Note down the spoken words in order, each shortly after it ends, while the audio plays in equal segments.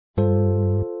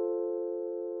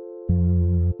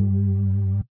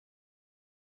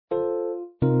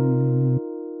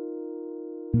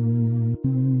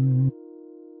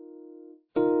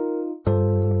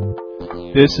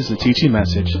This is a teaching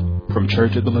message from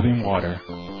Church of the Living Water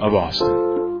of Austin.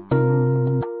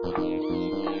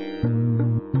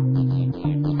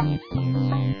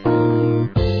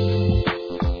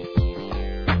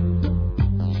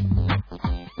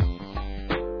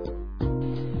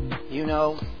 You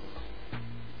know,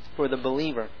 for the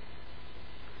believer,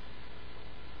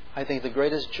 I think the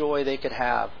greatest joy they could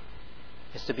have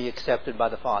is to be accepted by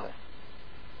the Father,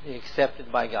 be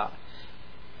accepted by God.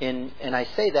 And I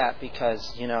say that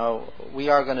because, we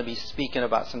are going to be speaking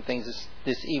about some things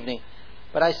this evening.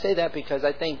 But I say that because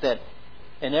I think that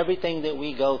in everything that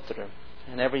we go through,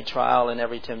 in every trial, in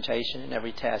every temptation, in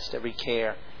every test, every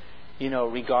care,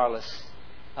 regardless,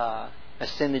 a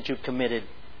sin that you've committed,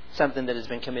 something that has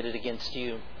been committed against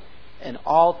you, in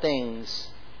all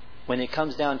things, when it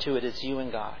comes down to it, it's you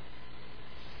and God.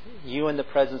 You in the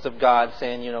presence of God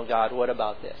saying, God, what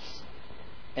about this?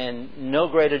 And no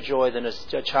greater joy than a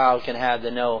child can have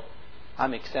to know,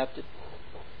 I'm accepted.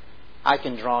 I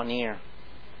can draw near.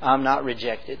 I'm not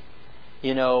rejected.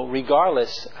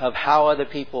 Regardless of how other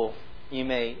people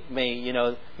may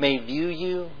view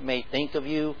you, may think of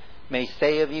you, may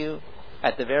say of you,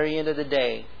 at the very end of the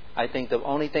day, I think the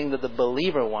only thing that the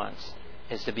believer wants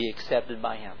is to be accepted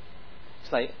by Him.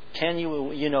 It's like,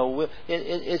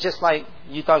 it's just like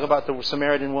you talk about the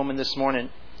Samaritan woman this morning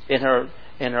in her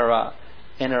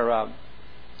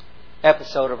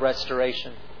episode of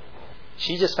restoration.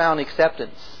 She just found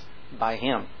acceptance by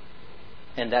Him,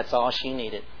 and that's all she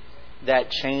needed. That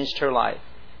changed her life,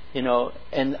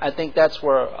 And I think that's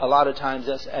where a lot of times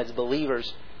us as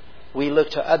believers, we look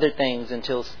to other things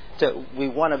until we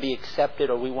want to be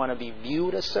accepted or we want to be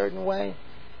viewed a certain way,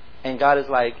 and God is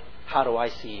like, how do I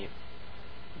see you?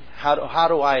 How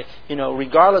do I,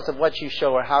 regardless of what you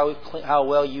show or how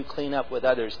well you clean up with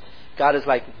others, God is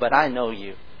like, but I know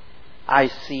you. I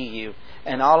see you.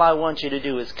 And all I want you to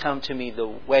do is come to me the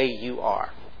way you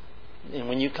are. And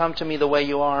when you come to me the way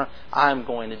you are, I'm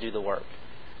going to do the work.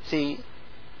 See,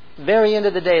 very end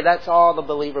of the day, that's all the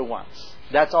believer wants.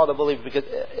 That's all the believer. Because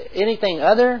anything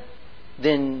other,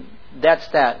 then that's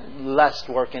that lust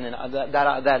working, and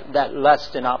that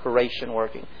lust in operation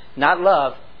working. Not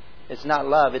love. It's not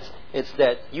love. It's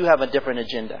that you have a different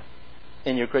agenda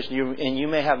in your Christian, and you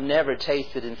may have never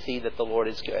tasted and see that the Lord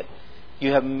is good.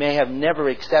 You may have never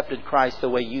accepted Christ the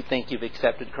way you think you've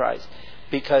accepted Christ,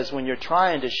 because when you're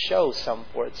trying to show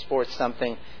for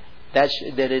something that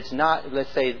it's not,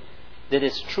 let's say that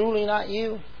it's truly not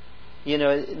you,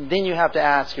 then you have to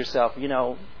ask yourself,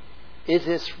 is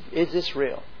this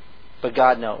real? But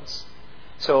God knows.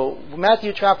 So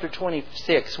Matthew chapter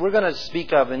 26, we're going to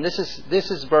speak of, and this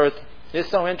is birth.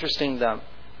 It's so interesting that,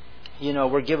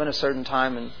 we're given a certain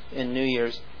time in New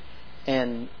Year's,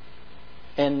 and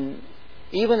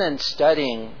even in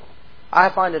studying, I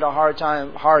find it a hard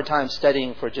time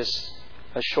studying for just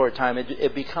a short time.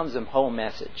 It becomes a whole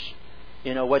message.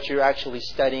 What you're actually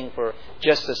studying for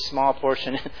just a small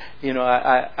portion.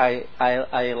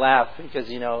 I laugh because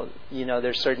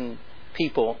there's certain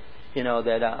people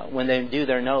that when they do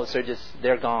their notes,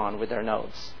 they're gone with their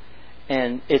notes,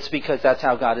 and it's because that's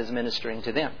how God is ministering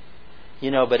to them.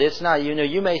 But it's not,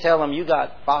 you may tell them you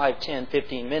got 5, 10,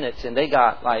 15 minutes and they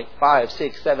got like 5,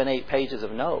 6, 7, 8 pages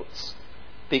of notes,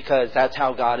 because that's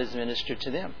how God has ministered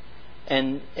to them.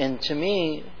 And to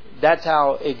me, that's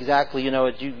how exactly,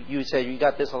 you say you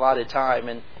got this allotted time,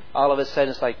 and all of a sudden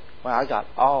it's like, wow, I got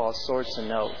all sorts of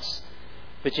notes.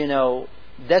 But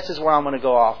this is where I'm going to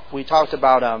go off. We talked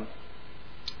about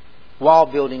wall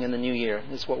building in the new year.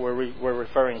 That's what we're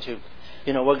referring to.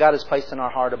 What God has placed in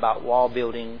our heart about wall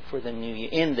building for the new year,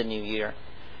 in the new year.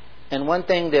 And one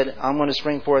thing that I'm going to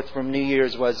spring forth from New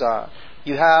Year's was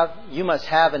you must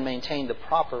have and maintain the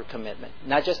proper commitment.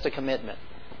 Not just a commitment,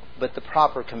 but the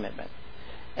proper commitment.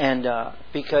 And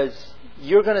because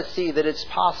you're going to see that it's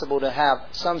possible to have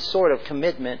some sort of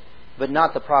commitment, but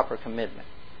not the proper commitment.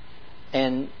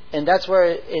 And that's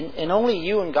where, and only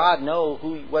you and God know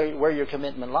where your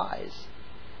commitment lies.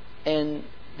 And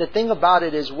the thing about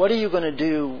it is, what are you going to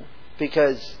do?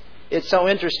 Because it's so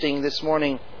interesting this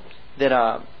morning that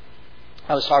I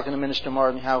was talking to Minister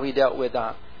Martin, how he dealt with,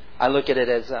 I look at it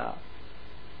as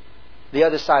the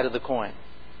other side of the coin.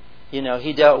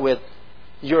 He dealt with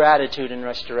your attitude in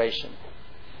restoration.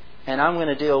 And I'm going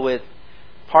to deal with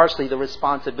partially the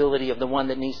responsibility of the one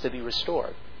that needs to be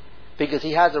restored. Because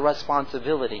he has a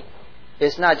responsibility.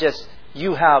 It's not just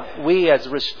we as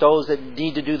those that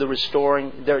need to do the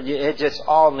restoring, it's just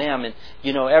all them. And,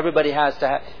 everybody has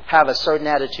to have a certain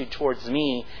attitude towards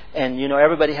me. And,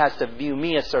 everybody has to view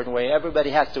me a certain way. Everybody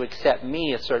has to accept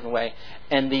me a certain way.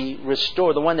 And the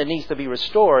one that needs to be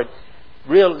restored,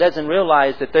 doesn't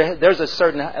realize that there's a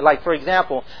certain, like for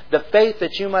example, the faith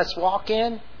that you must walk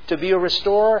in to be a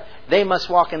restorer, they must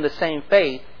walk in the same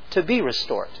faith to be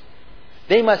restored.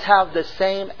 They must have the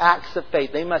same acts of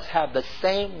faith. They must have the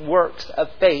same works of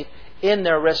faith in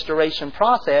their restoration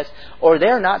process, or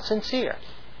they're not sincere.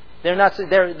 They're not.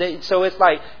 So it's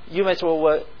like you may say,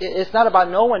 well, it's not about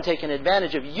no one taking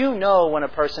advantage of you. You know when a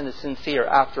person is sincere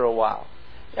after a while.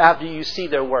 After you see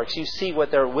their works, you see what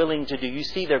they're willing to do, you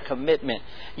see their commitment.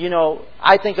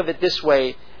 I think of it this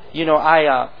way.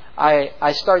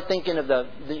 I start thinking of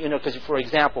because for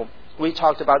example, we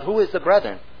talked about who is the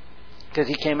brethren, because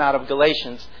he came out of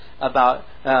Galatians about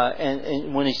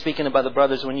and when he's speaking about the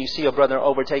brothers, when you see a brother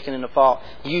overtaken in a fault,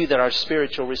 you that are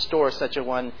spiritual restore such a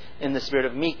one in the spirit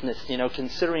of meekness.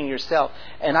 Considering yourself.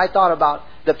 And I thought about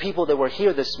the people that were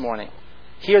here this morning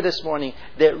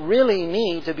that really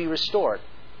need to be restored.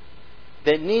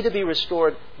 That need to be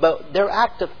restored, but their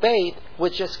act of faith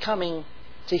was just coming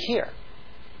to hear.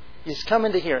 Just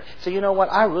coming to hear. So you know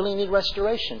what? I really need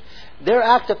restoration. Their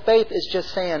act of faith is just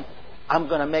saying, I'm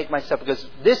going to make myself, because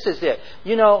this is it.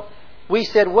 We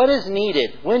said, what is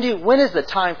needed? When is the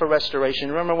time for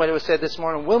restoration? Remember what it was said this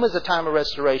morning? When was the time of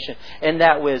restoration? And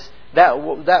that was,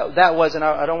 and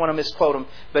I don't want to misquote them,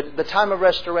 but the time of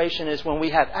restoration is when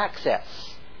we have access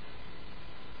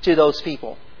to those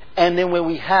people. And then when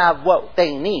we have what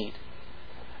they need.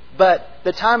 But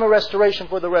the time of restoration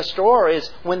for the restorer is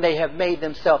when they have made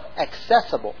themselves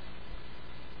accessible.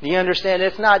 Do you understand?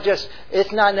 It's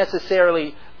not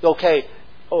necessarily, okay,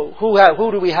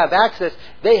 who do we have access?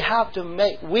 They have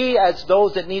to we as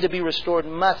those that need to be restored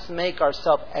must make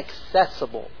ourselves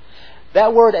accessible.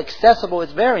 That word accessible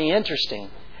is very interesting.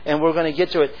 And we're going to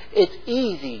get to it. It's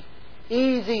easy,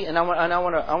 and I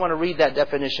want to read that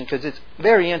definition because it's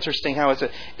very interesting how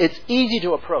it's easy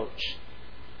to approach,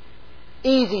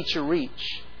 easy to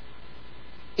reach,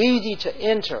 easy to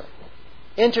enter,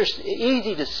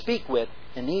 easy to speak with,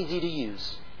 and easy to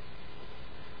use.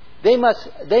 They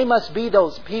must be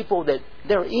those people that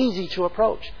they're easy to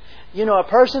approach. A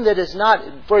person that is not,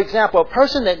 for example, a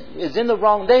person that is in the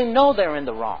wrong, they know they're in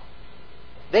the wrong.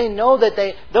 They know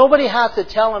that nobody has to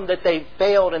tell them that they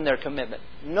failed in their commitment.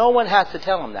 No one has to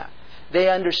tell them that. They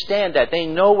understand that. They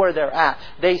know where they're at.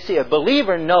 They see a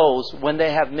believer knows when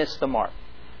they have missed the mark.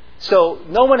 So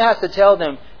no one has to tell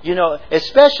them,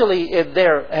 especially if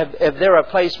they're a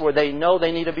place where they know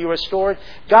they need to be restored.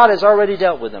 God has already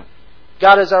dealt with them.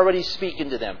 God is already speaking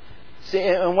to them. See,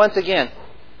 and once again,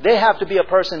 they have to be a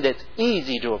person that's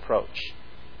easy to approach.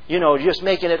 Just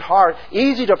making it hard.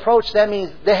 Easy to approach, that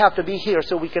means they have to be here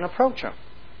so we can approach them.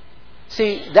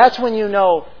 See, that's when you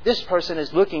know this person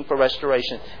is looking for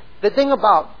restoration. The thing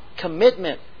about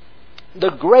commitment, the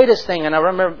greatest thing, and I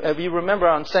remember, if you remember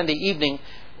on Sunday evening,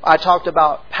 I talked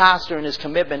about Pastor and his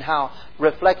commitment, how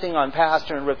reflecting on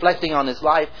Pastor and reflecting on his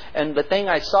life, and the thing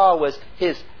I saw was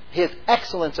his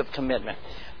excellence of commitment.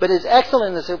 But his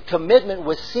excellence of commitment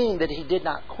was seeing that he did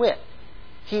not quit.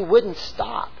 He wouldn't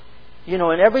stop.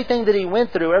 And everything that he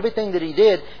went through, everything that he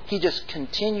did, he just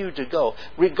continued to go.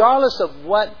 Regardless of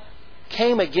what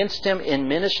came against him in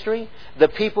ministry, the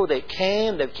people that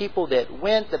came, the people that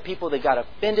went, the people that got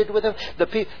offended with him,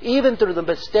 even through the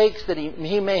mistakes that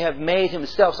he may have made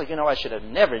himself, like, I should have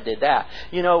never did that.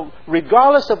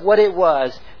 Regardless of what it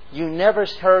was, you never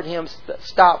heard him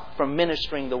stop from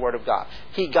ministering the Word of God.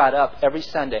 He got up every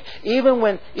Sunday. Even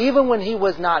when he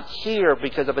was not here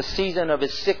because of a season of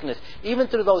his sickness, even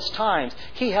through those times,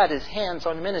 he had his hands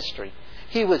on ministry.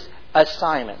 He was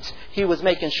assignments. He was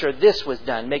making sure this was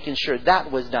done, making sure that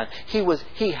was done.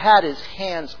 He had his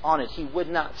hands on it. He would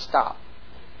not stop.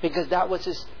 Because that was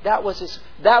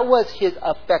his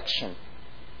affection.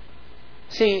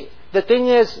 See, the thing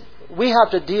is, we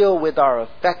have to deal with our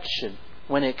affection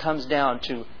when it comes down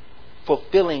to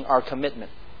fulfilling our commitment.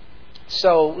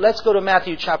 So let's go to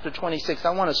Matthew chapter 26. I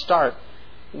want to start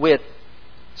with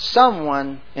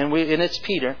someone, and it's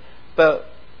Peter. But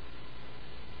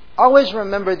always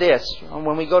remember this,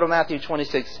 when we go to Matthew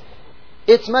 26,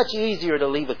 it's much easier to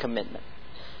leave a commitment.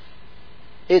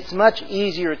 It's much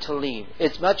easier to leave.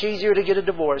 It's much easier to get a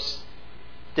divorce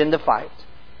than to fight.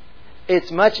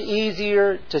 It's much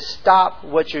easier to stop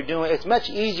what you're doing. It's much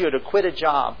easier to quit a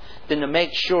job than to make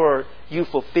sure you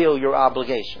fulfill your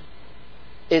obligation.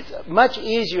 It's much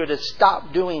easier to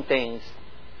stop doing things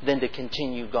than to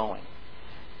continue going.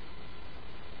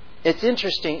 It's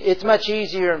interesting. It's much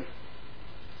easier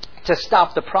to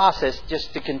stop the process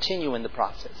just to continue in the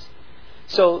process.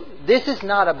 So this is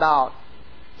not about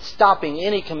stopping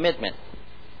any commitment.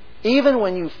 Even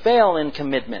when you fail in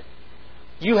commitment,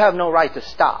 you have no right to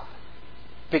stop,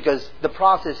 because the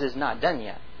process is not done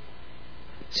yet.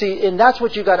 See, and that's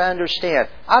what you got to understand.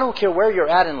 I don't care where you're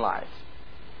at in life.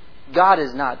 God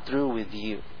is not through with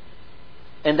you.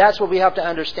 And that's what we have to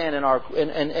understand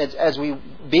as we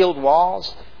build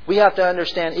walls. We have to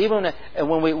understand, even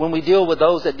when we deal with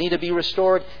those that need to be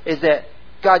restored, is that,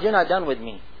 God, you're not done with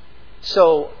me.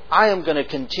 So I am going to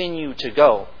continue to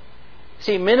go.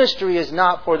 See, ministry is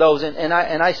not for those, and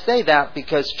I say that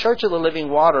because Church of the Living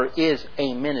Water is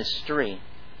a ministry.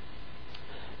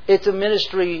 It's a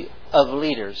ministry of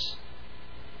leaders.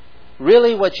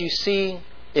 Really what you see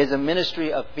is a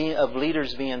ministry of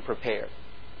leaders being prepared.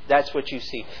 That's what you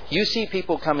see. You see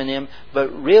people coming in,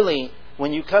 but really,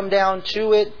 when you come down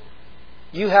to it,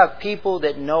 you have people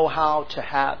that know how to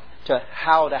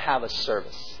have a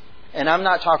service. And I'm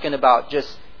not talking about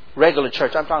just regular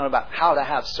church. I'm talking about how to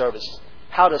have service,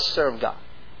 how to serve God,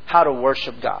 how to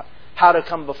worship God, how to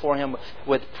come before Him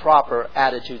with proper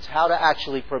attitudes, how to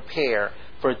actually prepare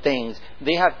for things.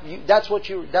 That's what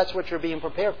you're being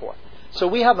prepared for. So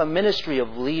we have a ministry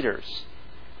of leaders.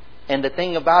 And the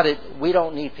thing about it, we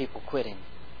don't need people quitting.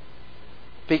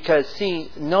 Because,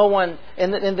 see, no one...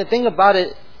 And the thing about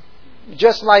it,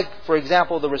 just like, for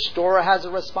example, the restorer has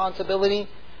a responsibility,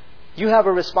 you have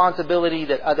a responsibility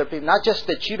that other people... Not just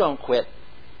that you don't quit,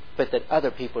 but that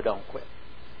other people don't quit.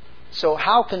 So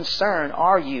how concerned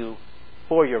are you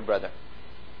for your brother?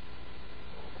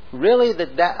 Really,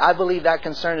 I believe that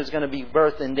concern is going to be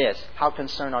birthed in this. How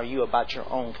concerned are you about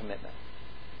your own commitment?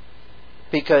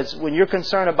 Because when you're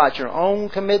concerned about your own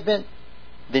commitment,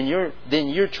 then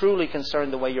you're truly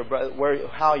concerned the way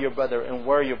how your brother and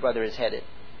where your brother is headed.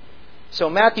 So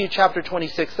Matthew chapter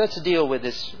 26. Let's deal with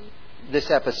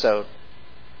this episode.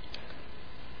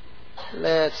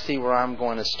 Let's see where I'm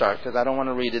going to start, because I don't want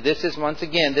to read it. This is when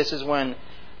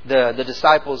the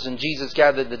disciples and Jesus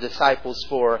gathered the disciples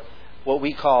for what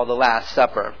we call the Last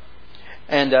Supper.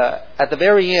 And at the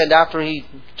very end, after He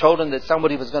told them that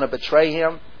somebody was going to betray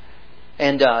Him,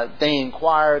 and they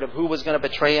inquired of who was going to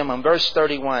betray Him. On verse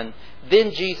 31,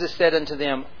 then Jesus said unto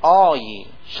them, all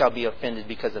ye shall be offended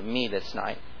because of me this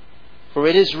night. For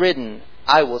it is written,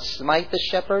 I will smite the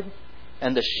shepherd,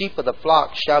 and the sheep of the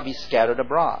flock shall be scattered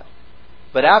abroad.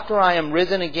 But after I am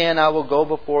risen again, I will go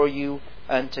before you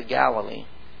unto Galilee.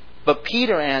 But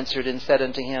Peter answered and said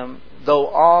unto Him, though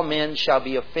all men shall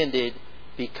be offended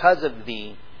because of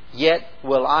thee, yet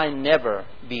will I never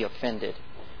be offended.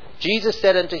 Jesus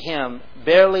said unto him,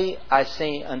 verily I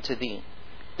say unto thee,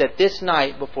 that this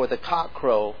night before the cock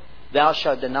crow, thou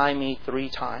shalt deny me 3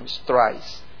 times,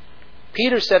 thrice.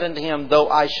 Peter said unto him, though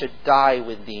I should die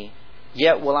with thee,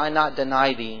 yet will I not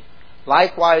deny thee.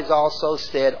 Likewise also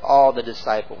said all the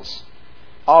disciples.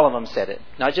 All of them said it.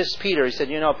 Not just Peter. He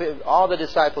said, all the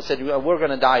disciples said, we're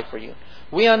going to die for you.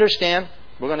 We understand.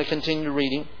 We're going to continue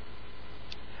reading.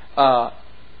 I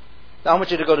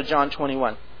want you to go to John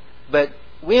 21. But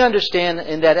we understand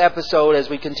in that episode, as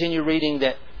we continue reading,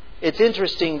 that it's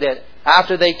interesting that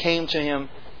after they came to Him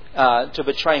to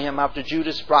betray Him, after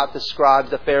Judas brought the scribes,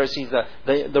 the Pharisees,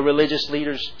 the religious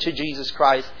leaders to Jesus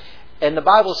Christ, and the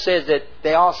Bible says that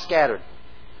they all scattered.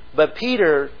 But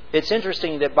Peter, it's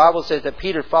interesting that the Bible says that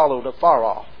Peter followed afar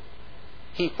off.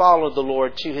 He followed the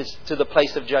Lord to the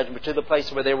place of judgment, to the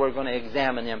place where they were going to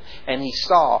examine Him, and he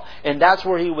saw, and that's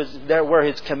where he was there, where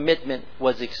his commitment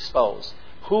was exposed.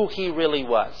 Who he really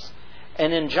was.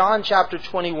 And in John chapter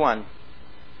 21,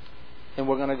 and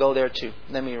we're going to go there too.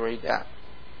 Let me read that.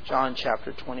 John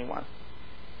chapter 21.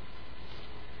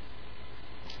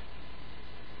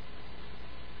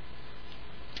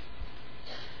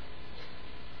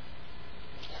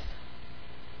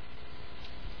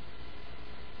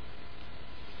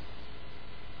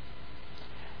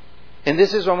 And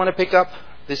this is what I want to pick up.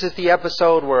 This is the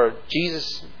episode where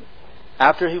Jesus,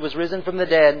 after He was risen from the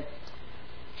dead,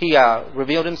 He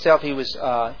revealed Himself. He was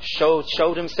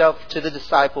showed Himself to the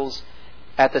disciples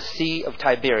at the Sea of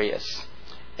Tiberias.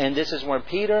 And this is where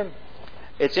Peter...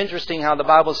 It's interesting how the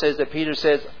Bible says that Peter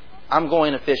says, I'm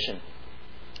going a fishing.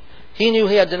 He knew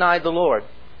he had denied the Lord.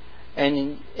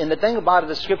 And the thing about it,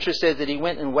 the Scripture says that he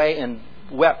went away and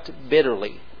wept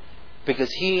bitterly.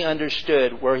 Because he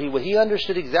understood he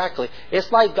understood exactly.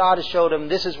 It's like God has showed him,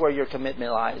 this is where your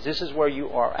commitment lies. This is where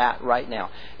you are at right now.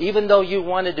 Even though you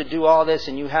wanted to do all this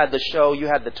and you had the show, you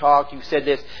had the talk, you said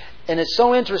this. And it's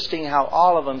so interesting how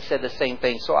all of them said the same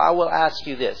thing. So I will ask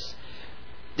you this.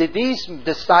 Did these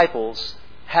disciples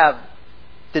how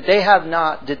could I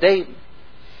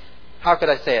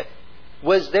say it?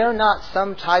 Was there not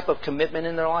some type of commitment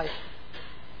in their life?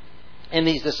 In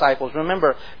these disciples.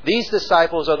 Remember, these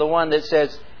disciples are the one that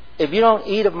says, if you don't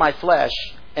eat of my flesh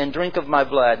and drink of my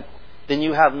blood, then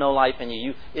you have no life in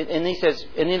you. And he says,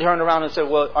 and he turned around and said,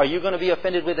 well, are you going to be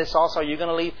offended with this also? Are you going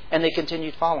to leave? And they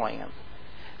continued following him.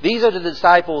 These are the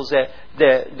disciples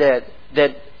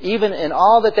that even in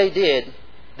all that they did,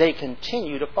 they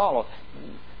continue to follow.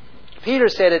 Peter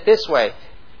said it this way.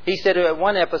 He said at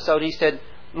one episode, he said,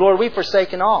 Lord, we've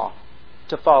forsaken all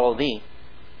to follow thee.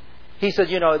 He said,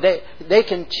 they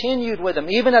continued with him.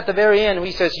 Even at the very end,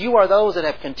 he says, you are those that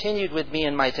have continued with me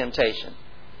in my temptation.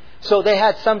 So they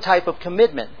had some type of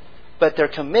commitment, but their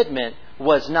commitment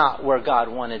was not where God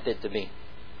wanted it to be.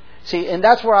 See, and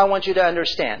that's where I want you to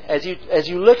understand. As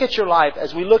you look at your life,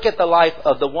 as we look at the life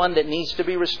of the one that needs to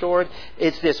be restored,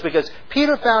 it's this. Because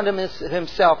Peter found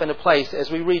himself in a place,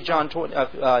 as we read John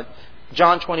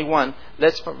 21,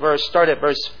 let's start at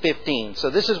verse 15. So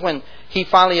this is when he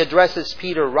finally addresses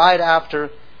Peter right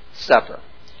after supper.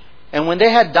 And when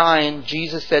they had dined,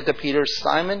 Jesus said to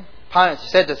Simon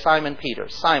Peter,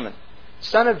 Simon,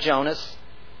 son of Jonas,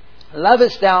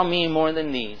 lovest thou me more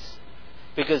than these?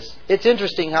 Because it's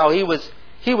interesting how he was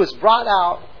brought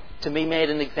out to be made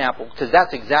an example. Because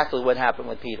that's exactly what happened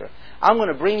with Peter. I'm going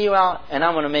to bring you out and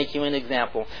I'm going to make you an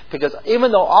example. Because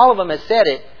even though all of them had said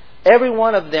it, every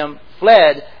one of them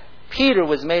fled, Peter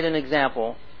was made an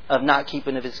example of not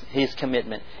keeping his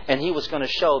commitment. And he was going to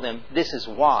show them, this is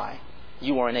why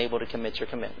you weren't able to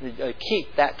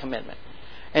keep that commitment.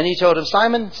 And he told him,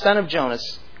 Simon, son of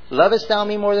Jonas, lovest thou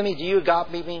me more than me? Do you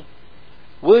agape me?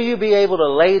 Will you be able to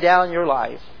lay down your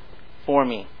life for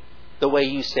me the way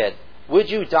you said? Would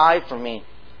you die for me?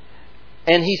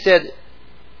 And he said,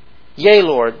 Yea,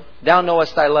 Lord, thou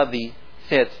knowest I love thee.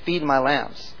 Said, feed my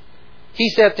lambs. He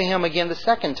said to him again the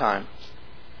second time,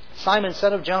 Simon,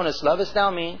 son of Jonas, lovest thou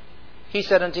me? He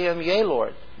said unto him, Yea,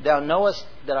 Lord, thou knowest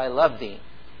that I love thee.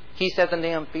 He said unto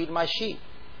him, feed my sheep.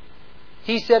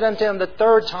 He said unto him the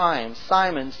third time,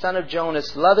 Simon, son of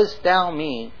Jonas, lovest thou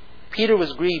me? Peter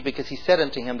was grieved because he said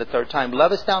unto him the third time,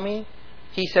 lovest thou me?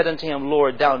 He said unto him,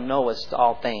 Lord, thou knowest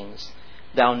all things.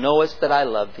 Thou knowest that I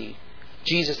love thee.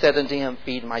 Jesus said unto him,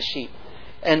 feed my sheep.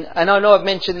 And I know I've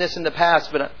mentioned this in the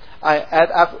past, but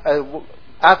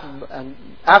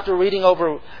after reading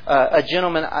over a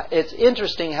gentleman, it's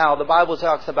interesting how the Bible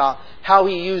talks about how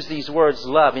he used these words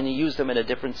love, and he used them in a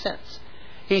different sense.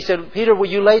 He said, Peter, will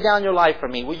you lay down your life for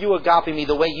me? Will you agape me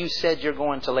the way you said you're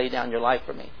going to lay down your life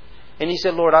for me? And he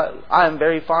said, Lord, I am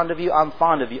very fond of you. I'm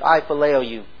fond of you. I phileo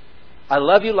you. I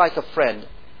love you like a friend.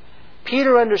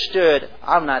 Peter understood,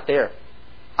 I'm not there.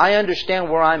 I understand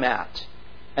where I'm at.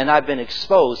 And I've been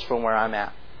exposed from where I'm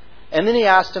at. And then he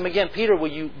asked him again, Peter,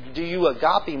 do you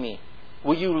agape me?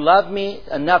 Will you love me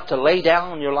enough to lay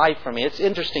down your life for me? It's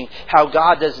interesting how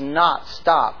God does not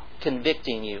stop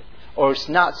convicting you. Or does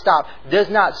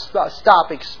not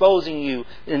stop exposing you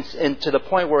to the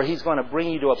point where He's going to bring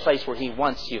you to a place where He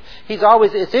wants you.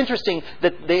 It's interesting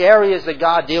that the areas that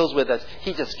God deals with us,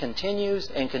 He just continues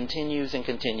and continues and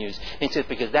continues. He says,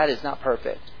 because that is not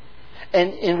perfect.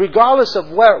 And regardless of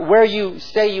where you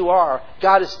say you are,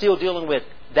 God is still dealing with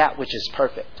that which is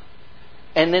perfect.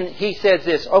 And then He says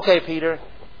this, okay, Peter,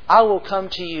 I will come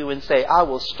to you and say, I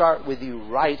will start with you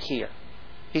right here.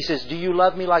 He says, do you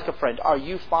love me like a friend? Are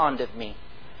you fond of me?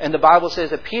 And the Bible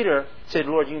says that Peter said,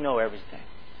 Lord, you know everything.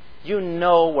 You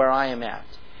know where I am at.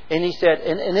 And he said,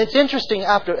 and it's interesting,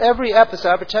 after every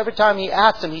episode, every time he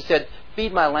asked him, he said,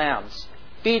 feed my lambs,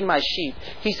 feed my sheep.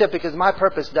 He said, because my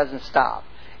purpose doesn't stop.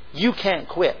 You can't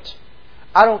quit.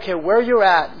 I don't care where you're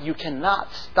at, you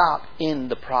cannot stop in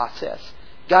the process.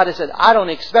 God has said, I don't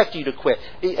expect you to quit.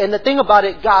 And the thing about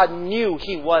it, God knew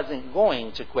He wasn't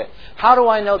going to quit. How do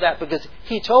I know that? Because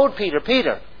He told Peter,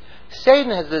 Peter,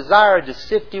 Satan has desired to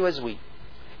sift you as wheat.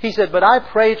 He said, but I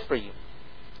prayed for you.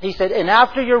 He said, and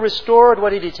after you're restored, what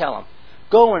did He tell him?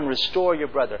 Go and restore your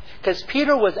brother. Because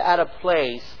Peter was at a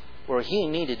place where he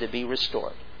needed to be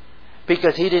restored.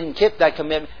 Because he didn't keep that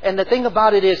commitment. And the thing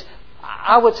about it is,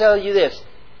 I will tell you this,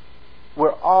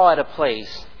 we're all at a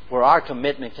place where our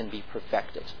commitment can be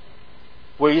perfected.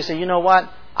 Where you say, you know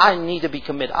what? I need to be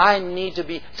committed. I need to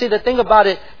be... See, the thing about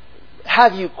it,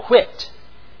 have you quit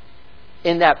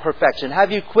in that perfection?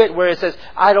 Have you quit where it says,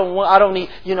 I don't need,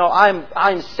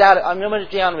 I'm sad.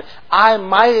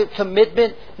 My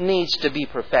commitment needs to be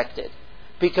perfected.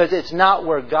 Because it's not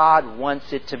where God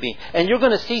wants it to be. And you're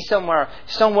going to see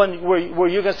someone where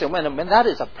you're going to say, man, that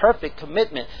is a perfect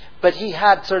commitment. But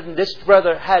this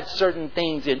brother had certain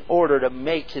things in order to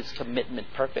make his commitment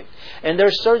perfect. And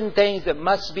there's certain things that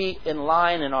must be in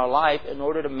line in our life in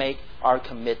order to make our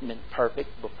commitment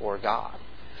perfect before God.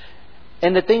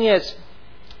 And the thing is,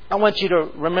 I want you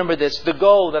to remember this, the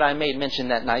goal that I made mention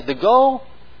that night. The goal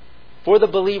for the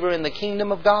believer in the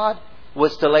kingdom of God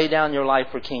was to lay down your life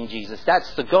for King Jesus.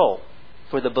 That's the goal.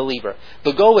 for the believer.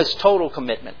 The goal is total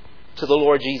commitment to the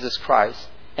Lord Jesus Christ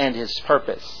and His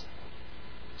purpose.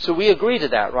 So we agree to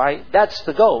that, right? That's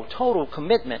the goal, total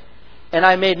commitment. And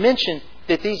I made mention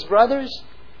that these brothers,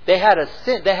 they had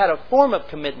a form of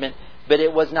commitment, but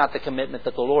it was not the commitment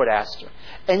that the Lord asked her.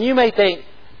 And you may think,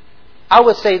 I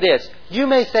would say this, you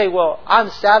may say, well, I'm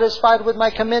satisfied with my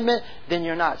commitment, then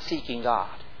you're not seeking God.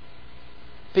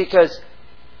 Because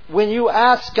when you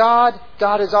ask God,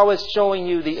 God is always showing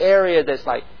you the area that's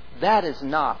like, that is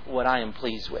not what I am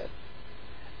pleased with.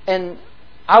 And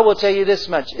I will tell you this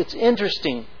much, it's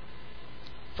interesting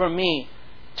for me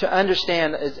to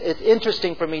understand, it's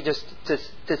interesting for me just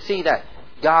to see that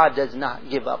God does not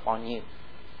give up on you.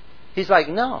 He's like,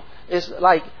 no. It's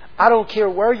like, I don't care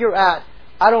where you're at.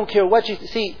 I don't care what you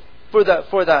see.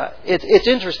 It's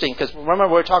interesting because remember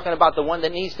we're talking about the one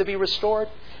that needs to be restored.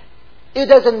 It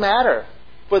doesn't matter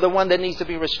for the one that needs to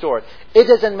be restored. It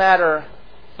doesn't matter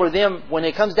for them when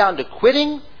it comes down to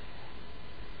quitting.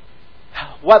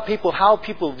 How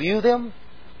people view them,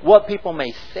 what people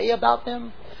may say about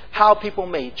them, how people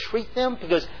may treat them.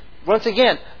 Because once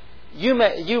again, you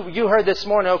heard this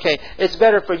morning, okay, it's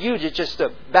better for you to just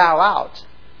to bow out.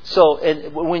 So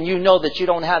when you know that you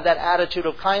don't have that attitude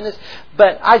of kindness,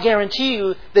 but I guarantee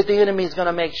you that the enemy is going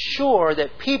to make sure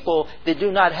that people that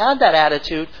do not have that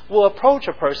attitude will approach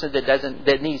a person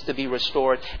that needs to be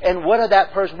restored. And what is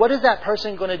that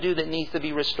person going to do that needs to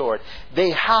be restored? They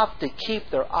have to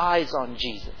keep their eyes on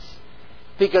Jesus,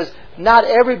 because not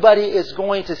everybody is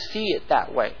going to see it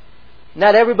that way.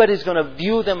 Not everybody is going to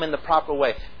view them in the proper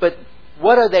way. But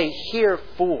what are they here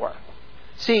for?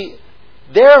 See,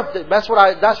 that's what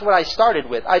I started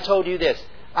with. I told you this.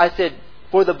 I said,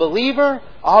 for the believer,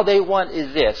 all they want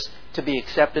is this, to be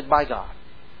accepted by God.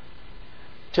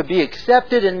 To be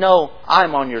accepted and know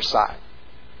I'm on your side.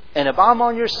 And if I'm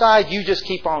on your side, you just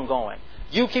keep on going.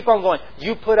 You keep on going.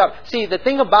 You put up. See, the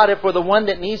thing about it for the one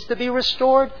that needs to be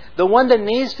restored,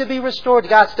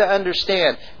 has to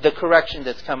understand the correction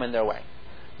that's coming their way.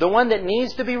 The one that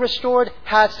needs to be restored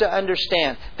has to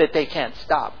understand that they can't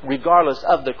stop, regardless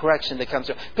of the correction that comes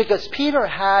through. Because Peter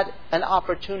had an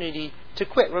opportunity to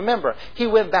quit. Remember, he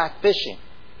went back fishing.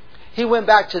 He went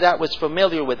back to that was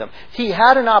familiar with him. He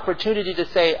had an opportunity to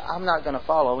say, I'm not going to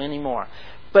follow anymore.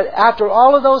 But after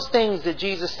all of those things that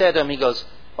Jesus said to him, He goes,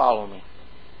 follow me.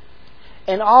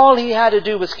 And all he had to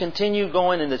do was continue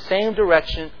going in the same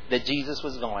direction that Jesus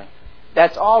was going.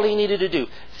 That's all he needed to do.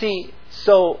 See,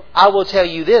 so I will tell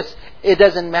you this. It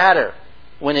doesn't matter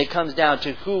when it comes down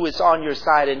to who is on your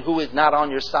side and who is not on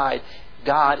your side.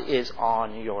 God is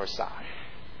on your side.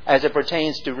 As it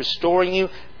pertains to restoring you,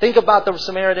 think about the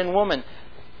Samaritan woman.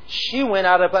 She went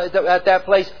out at that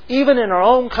place. Even in her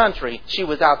own country, she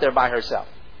was out there by herself.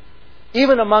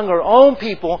 Even among her own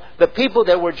people, the people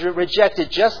that were rejected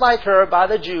just like her by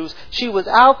the Jews, she was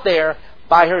out there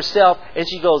by herself. And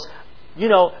she goes,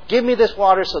 give me this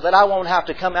water so that I won't have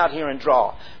to come out here and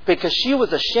draw. Because she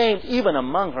was ashamed even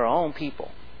among her own people.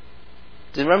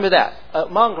 Do you remember that?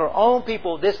 Among her own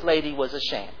people, this lady was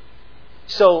ashamed.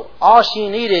 So all she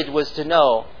needed was to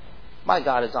know, my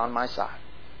God is on my side.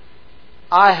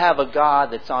 I have a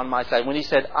God that's on my side. When He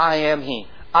said, I am He.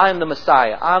 I'm the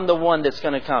Messiah. I'm the one that's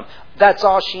going to come. That's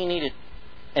all she needed.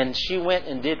 And she went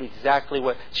and did exactly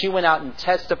what... She went out and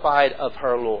testified of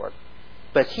her Lord.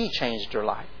 But He changed her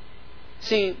life.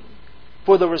 See,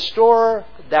 for the restorer,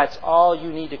 that's all you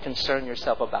need to concern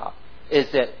yourself about.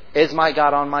 Is my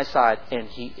God on my side? And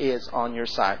He is on your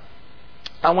side.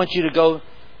 I want you to go...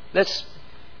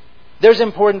 There's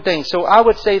important things. So I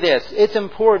would say this. It's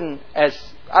important as...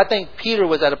 I think Peter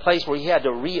was at a place where he had to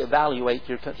reevaluate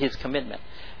his commitment.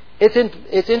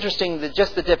 It's interesting that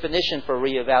just the definition for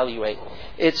reevaluate.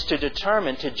 It's to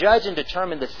judge and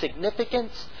determine the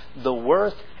significance, the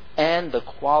worth, and the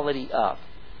quality of.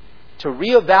 To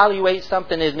reevaluate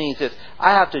something, it means this.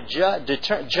 I have to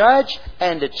judge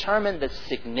and determine the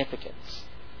significance.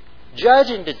 Judge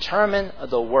and determine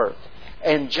the worth.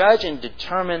 And judge and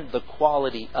determine the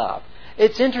quality of.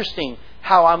 It's interesting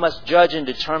how I must judge and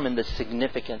determine the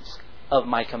significance of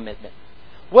my commitment.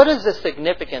 What is the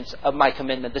significance of my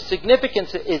commitment? The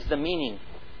significance is the meaning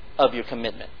of your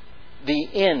commitment. The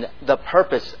end, the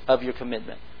purpose of your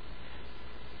commitment.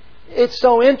 It's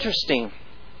so interesting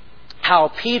how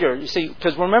Peter, you see,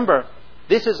 because remember,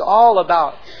 this is all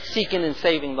about seeking and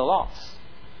saving the lost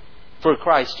for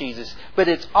Christ Jesus. But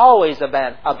it's always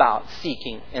about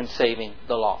seeking and saving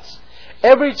the lost.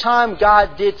 Every time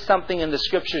God did something in the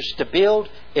Scriptures to build,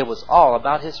 it was all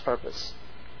about His purpose.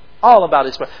 All about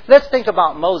His purpose. Let's think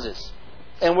about Moses.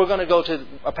 And we're going to go to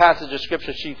a passage of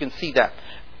Scripture so you can see that.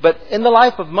 But in the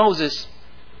life of Moses,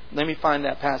 let me find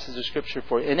that passage of Scripture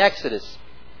for you. In Exodus.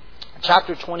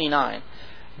 chapter 29.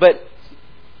 But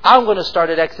I'm going to start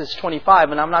at Exodus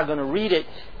 25, and I'm not going to read it.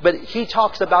 But he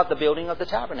talks about the building of the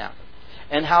tabernacle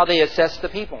and how they assessed the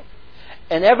people.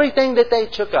 And everything that they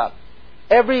took up,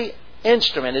 every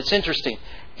instrument, it's interesting.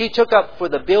 He took up for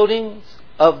the buildings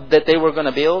that they were going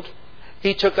to build.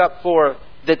 He took up for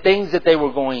the things that they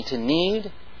were going to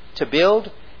need to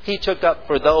build. He took up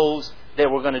for those that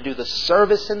were going to do the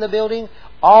service in the building.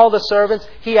 All the servants.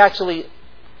 He actually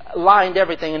lined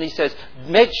everything, and he says,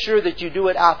 make sure that you do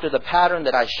it after the pattern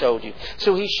that I showed you.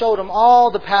 So he showed them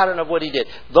all the pattern of what he did.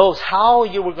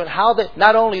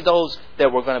 Not only those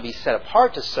that were going to be set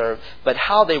apart to serve, but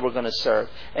how they were going to serve.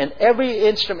 And every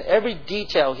instrument, every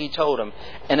detail he told them.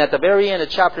 And at the very end of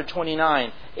chapter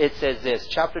 29, it says this.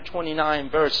 Chapter 29,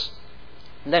 verse...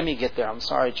 Let me get there. I'm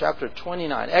sorry. Chapter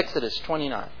 29. Exodus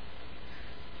 29.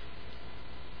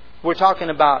 We're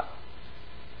talking about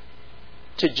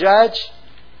to judge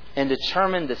and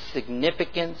determine the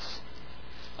significance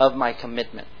of my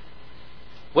commitment.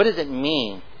 What does it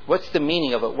mean? What's the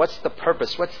meaning of it? What's the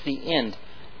purpose? What's the end?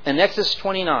 In Exodus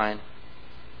 29,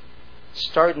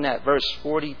 starting at verse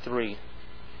 43,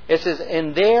 it says,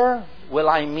 and there will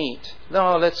I meet.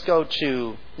 No, let's go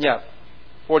to,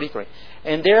 43.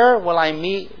 And there will I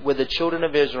meet with the children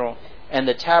of Israel, and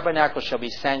the tabernacle shall be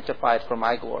sanctified for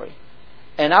my glory.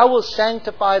 And I will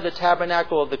sanctify the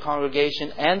tabernacle of the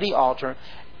congregation and the altar,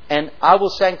 and I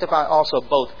will sanctify also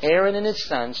both Aaron and his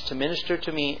sons to minister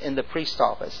to me in the priest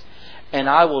office. And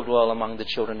I will dwell among the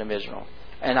children of Israel,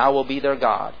 and I will be their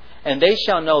God. And they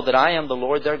shall know that I am the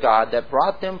Lord their God, that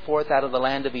brought them forth out of the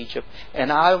land of Egypt, and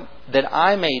that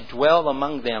I may dwell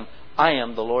among them. I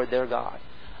am the Lord their God.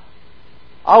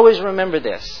 Always remember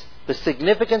this. The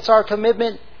significance of our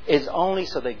commitment is only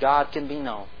so that God can be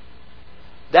known.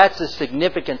 That's the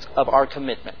significance of our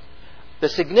commitment. The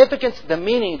significance, the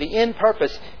meaning, the end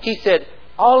purpose, he said,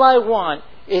 all I want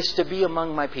is to be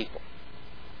among my people.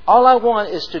 All I want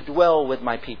is to dwell with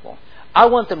my people. I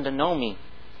want them to know me.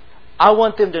 I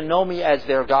want them to know me as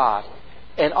their God.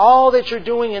 And all that you're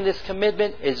doing in this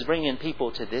commitment is bringing people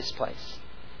to this place.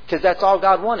 Because that's all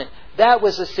God wanted. That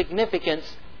was the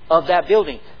significance of that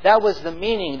building. That was the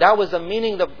meaning. That was the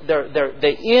meaning,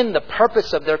 the end, the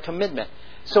purpose of their commitment.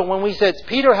 So when we said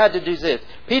Peter had to do this,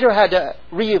 Peter had to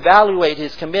reevaluate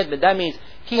his commitment. That means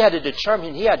he had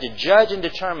to judge and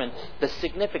determine the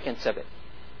significance of it.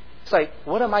 It's like,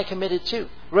 what am I committed to?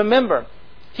 Remember,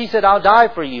 he said, I'll die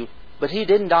for you, but he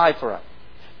didn't die for us.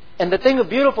 And the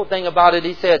beautiful thing about it,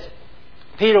 he said,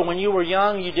 Peter, when you were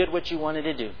young, you did what you wanted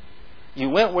to do. You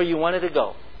went where you wanted to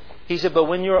go. He said, but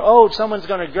when you're old, someone's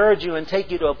going to gird you and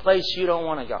take you to a place you don't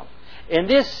want to go. In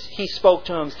this, he spoke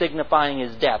to him, signifying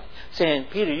his death, saying,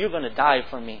 Peter, you're going to die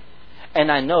for me.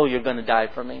 And I know you're going to die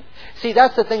for me. See,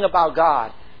 that's the thing about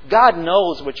God. God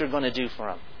knows what you're going to do for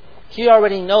him. He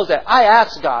already knows that. I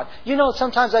ask God.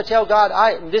 Sometimes I tell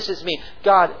God, this is me.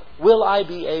 God, will I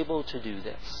be able to do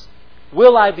this?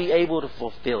 Will I be able to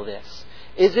fulfill this?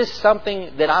 Is this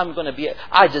something that I'm going to be?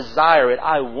 I desire it.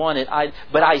 I want it.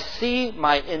 But I see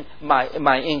my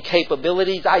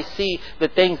incapabilities. I see the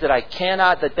things that I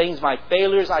cannot. My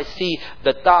failures. I see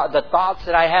the thoughts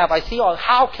that I have. I see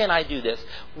how can I do this?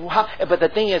 But the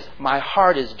thing is, my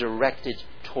heart is directed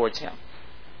towards Him.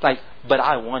 But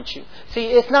I want you. See,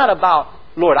 it's not about,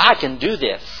 Lord, I can do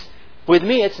this. With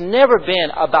me, it's never been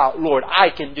about, Lord,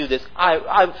 I can do this.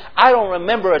 I don't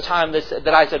remember a time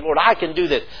that I said, Lord, I can do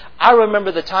this. I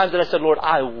remember the times that I said, Lord,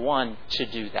 I want to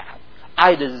do that.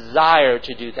 I desire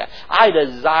to do that. I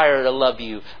desire to love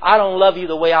you. I don't love you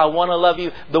the way I want to love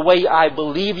you, the way I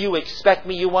believe you expect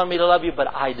me, you want me to love you, but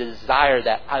I desire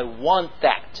that. I want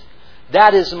that.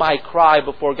 That is my cry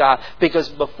before God. Because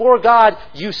before God,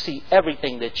 you see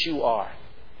everything that you are.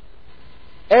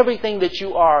 Everything that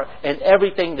you are and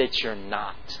everything that you're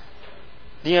not.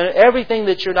 Everything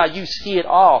that you're not, you see it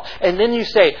all. And then you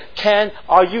say,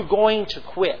 are you going to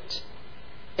quit?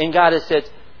 And God has said,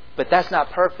 but that's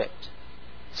not perfect.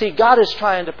 See, God is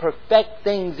trying to perfect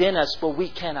things in us, but we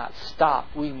cannot stop.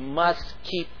 We must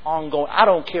keep on going. I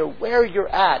don't care where you're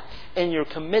at in your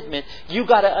commitment. You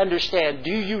got to understand,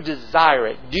 do you desire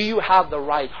it? Do you have the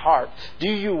right heart? Do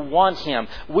you want Him?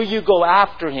 Will you go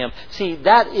after Him? See,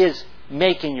 that is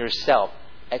making yourself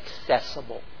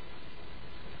accessible.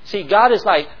 See, God is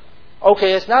like,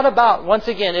 okay, it's not about,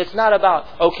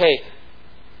 okay,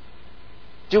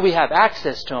 do we have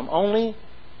access to Him only?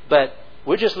 But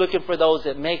we're just looking for those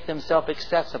that make themselves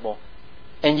accessible.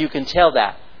 And you can tell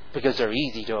that because they're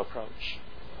easy to approach.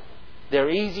 They're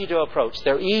easy to approach.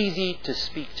 They're easy to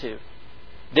speak to.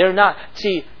 They're not.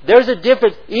 See, there's a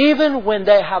difference. Even when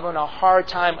they're having a hard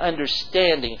time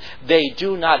understanding, they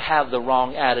do not have the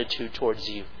wrong attitude towards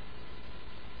you.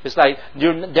 It's like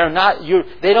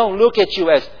they don't look at you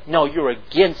as, no, you're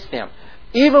against them.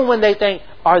 Even when they think,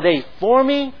 are they for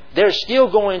me? They're still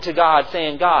going to God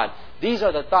saying, God, these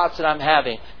are the thoughts that I'm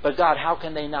having. But God, how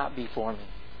can they not be for me?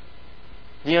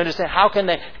 Do you understand? How can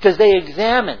they? Because they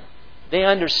examine. They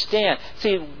understand.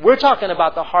 See, we're talking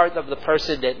about the heart of the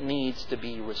person that needs to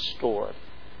be restored.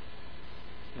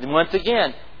 And once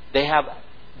again, they have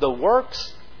the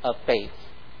works of faith.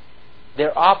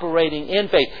 They're operating in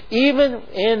faith. Even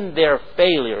in their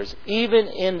failures, even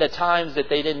in the times that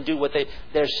they didn't do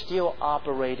they're still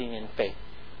operating in faith.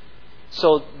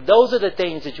 So those are the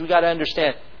things that you got to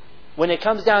understand. When it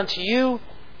comes down to you,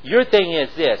 your thing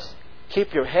is this.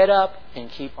 Keep your head up and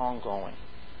keep on going.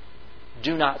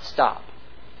 Do not stop.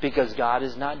 Because God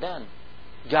is not done.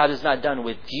 God is not done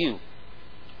with you.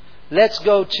 Let's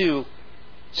go to...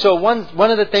 So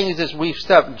one of the things is we've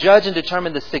stopped. Judge and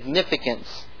determine the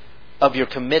significance of your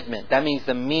commitment. That means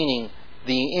the meaning,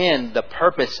 the end, the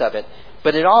purpose of it.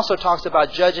 But it also talks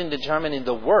about judging and determining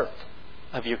the worth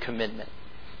of your commitment.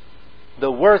 The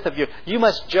worth of you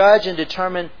must judge and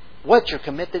determine what your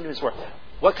commitment is worth.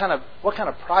 What kind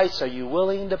of price are you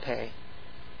willing to pay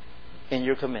in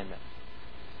your commitment?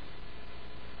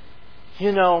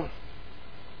 You know,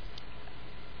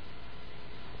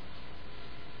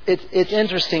 it's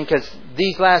interesting because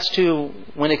these last two,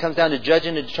 when it comes down to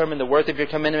judging to determine the worth of your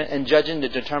commitment and judging to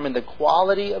determine the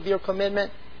quality of your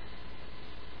commitment,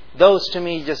 those to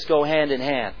me just go hand in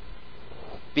hand.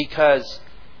 Because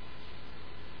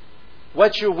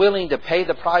what you're willing to pay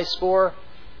the price for,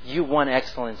 you want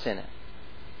excellence in it.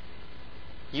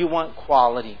 You want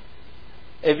quality.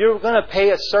 If you're going to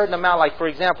pay a certain amount, like for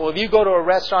example, if you go to a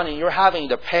restaurant and you're having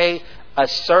to pay a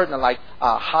certain, like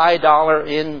a high dollar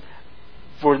in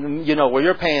for, where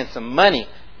you're paying some money,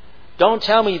 don't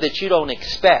tell me that you don't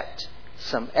expect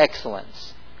some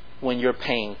excellence when you're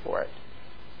paying for it.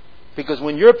 Because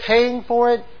when you're paying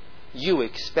for it, you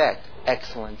expect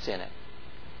excellence in it.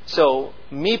 So,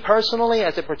 me personally,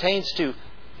 as it pertains to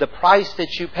the price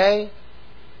that you pay,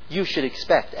 you should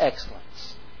expect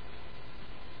excellence.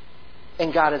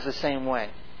 And God is the same way.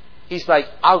 He's like,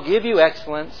 I'll give you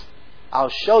excellence, I'll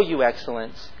show you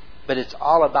excellence, but it's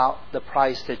all about the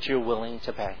price that you're willing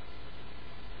to pay.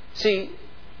 See,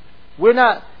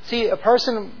 a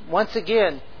person, once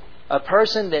again, a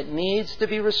person that needs to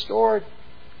be restored,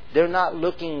 they're not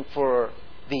looking for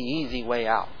the easy way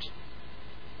out.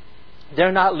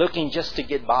 They're not looking just to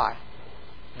get by.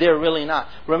 They're really not.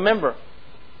 Remember,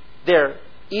 they're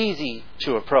easy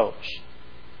to approach.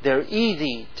 They're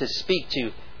easy to speak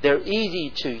to. They're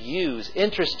easy to use.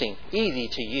 Interesting, easy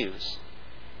to use.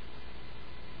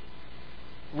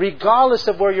 Regardless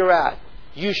of where you're at,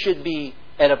 you should be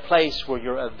at a place where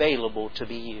you're available to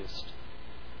be used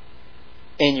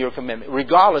in your commitment.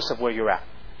 Regardless of where you're at.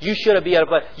 You should be at a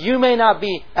place. You may not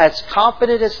be as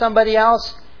confident as somebody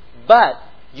else, but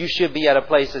you should be at a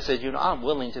place that says, I'm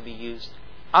willing to be used.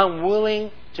 I'm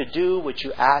willing to do what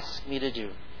you ask me to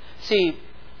do. See,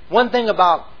 one thing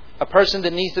about a person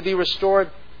that needs to be restored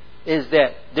is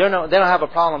that they don't have a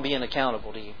problem being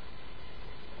accountable to you.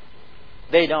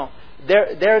 They don't.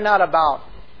 They're not about,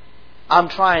 I'm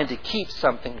trying to keep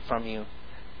something from you.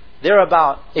 They're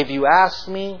about, if you ask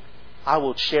me, I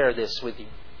will share this with you.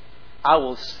 I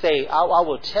will say, I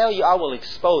will tell you, I will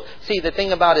expose. See, the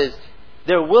thing about it is,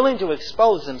 they're willing to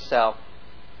expose themselves,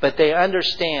 but they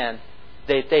understand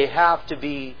that they have to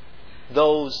be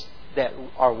those that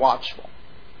are watchful.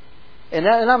 And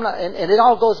it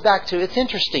all goes back to, it's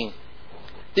interesting.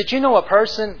 Did you know a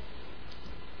person,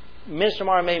 Minister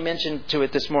Mara may mention to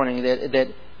it this morning,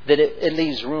 that it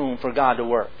leaves room for God to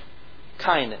work.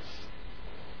 Kindness.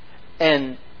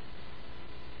 And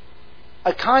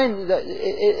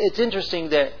it's interesting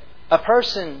that a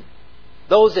person,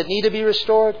 those that need to be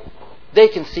restored, they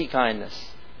can see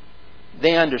kindness.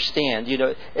 They understand,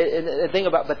 the thing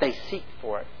about, but they seek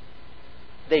for it.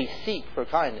 They seek for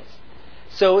kindness.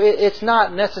 So it's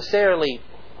not necessarily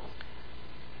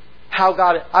how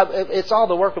God, it's all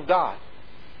the work of God.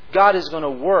 God is going to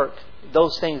work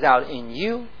those things out in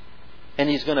you, and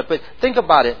He's going to think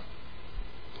about it.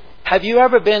 Have you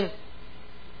ever been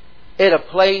at a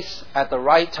place at the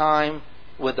right time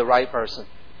with the right person?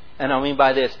 And I mean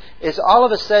by this, it's all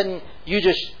of a sudden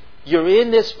you're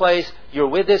in this place, you're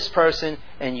with this person,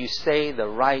 and you say the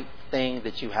right thing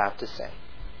that you have to say.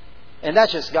 And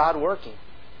that's just God working.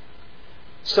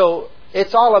 So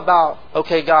it's all about,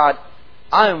 okay, God,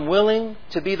 I am willing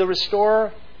to be the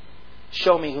restorer.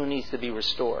 Show me who needs to be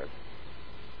restored.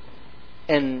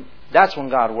 And that's when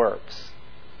God works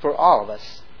for all of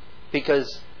us.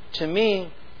 Because to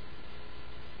me,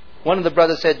 one of the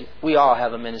brothers said, we all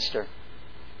have a minister.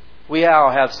 We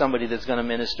all have somebody that's going to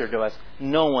minister to us.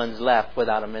 No one's left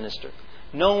without a minister.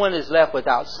 No one is left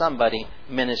without somebody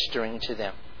ministering to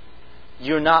them.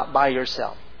 You're not by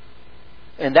yourself.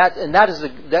 And that is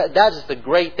the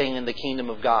great thing in the kingdom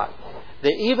of God.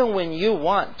 That even when you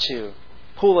want to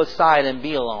pull aside and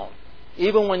be alone,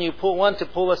 even when you want to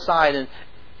pull aside, and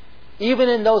even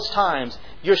in those times,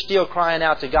 you're still crying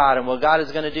out to God. And what God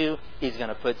is going to do, He's going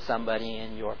to put somebody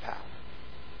in your path.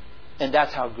 And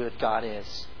that's how good God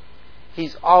is.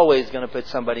 He's always going to put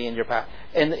somebody in your path.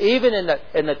 And even in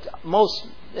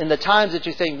the times that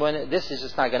you think, well, this is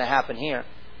just not going to happen here,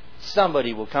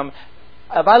 somebody will come.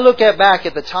 If I look back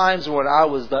at the times when I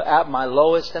was at my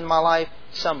lowest in my life,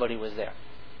 somebody was there.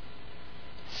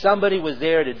 Somebody was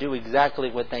there to do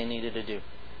exactly what they needed to do.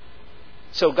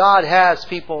 So God has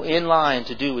people in line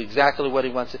to do exactly what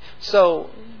He wants to. So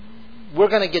we're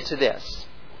going to get to this.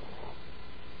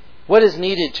 What is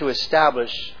needed to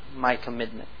establish my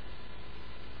commitment?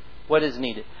 What is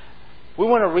needed? We're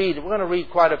going to read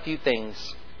quite a few things.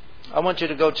 I want you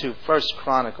to go to 1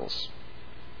 Chronicles.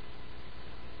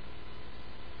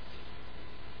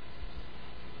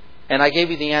 And I gave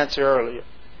you the answer earlier.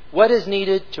 What is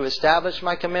needed to establish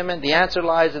my commitment? The answer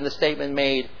lies in the statement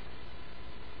made.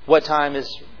 What time is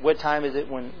it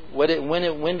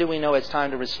when do we know it's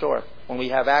time to restore? When we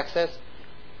have access?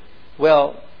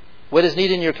 Well, what is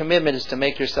needed in your commitment is to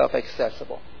make yourself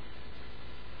accessible.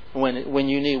 When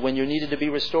you're needed to be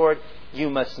restored, you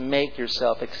must make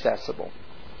yourself accessible.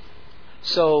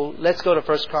 So let's go to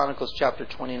 1 Chronicles chapter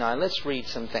 29. Let's read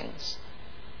some things.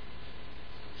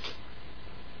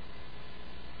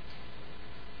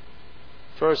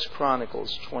 First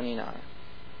Chronicles 29.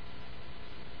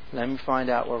 Let me find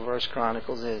out where First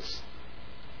Chronicles is.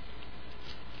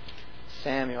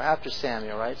 After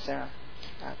Samuel, right, Sarah?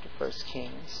 After First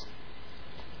Kings.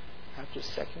 After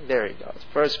Second. There he goes.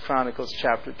 First Chronicles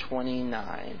chapter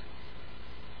 29.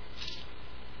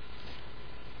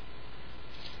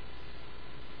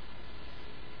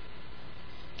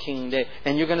 King David.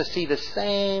 And you're going to see the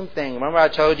same thing. Remember I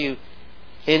told you,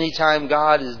 anytime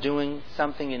God is doing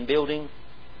something in building,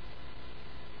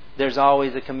 there's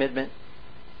always a commitment.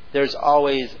 There's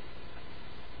always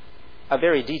a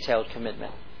very detailed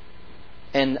commitment.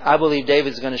 And I believe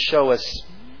David's going to show us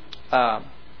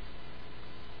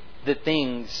the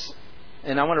things.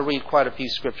 And I want to read quite a few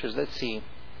scriptures. Let's see.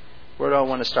 Where do I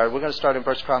want to start? We're going to start in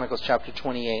 1 Chronicles chapter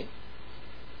 28.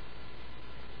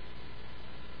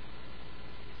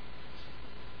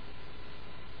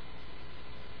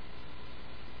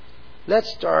 Let's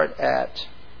start at...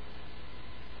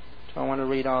 Do I want to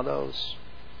read all those?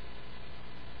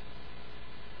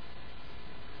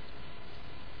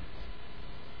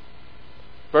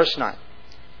 Verse 9.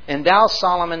 And thou,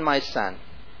 Solomon, my son,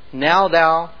 now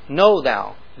know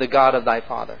thou the God of thy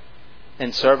father,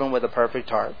 and serve Him with a perfect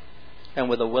heart, and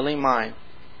with a willing mind.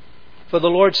 For the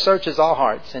Lord searches all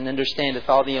hearts, and understandeth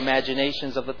all the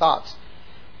imaginations of the thoughts.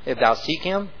 If thou seek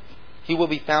Him, He will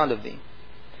be found of thee.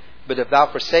 But if thou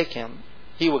forsake Him,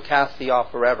 He will cast thee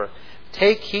off forever.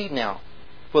 Take heed now,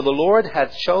 for the Lord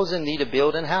hath chosen thee to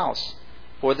build an house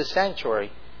for the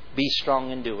sanctuary. Be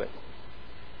strong and do it.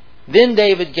 Then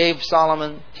David gave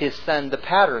Solomon his son the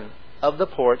pattern of the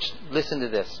porch. Listen to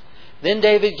this. Then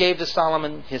David gave to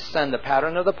Solomon his son the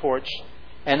pattern of the porch,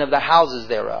 and of the houses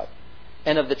thereof,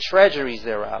 and of the treasuries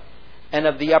thereof, and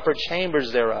of the upper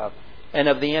chambers thereof, and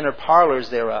of the inner parlors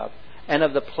thereof, and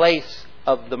of the place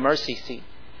of the mercy seat,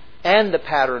 and the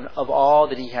pattern of all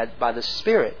that he had by the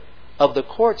Spirit of the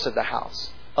courts of the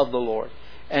house of the Lord,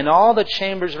 and all the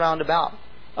chambers round about,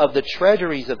 of the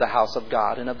treasuries of the house of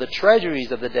God, and of the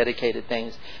treasuries of the dedicated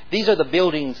things. These are the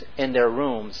buildings and their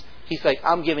rooms. He's like,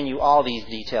 I'm giving you all these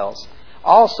details.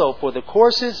 Also for the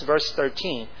courses, verse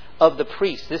 13, of the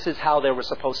priests. This is how they were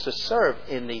supposed to serve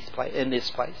in this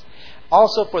place.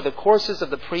 Also for the courses of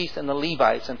the priests and the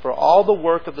Levites, and for all the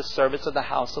work of the service of the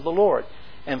house of the Lord,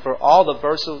 and for all the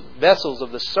vessels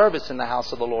of the service in the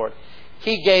house of the Lord.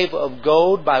 He gave of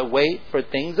gold by weight for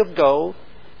things of gold,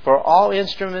 for all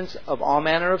instruments of all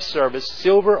manner of service,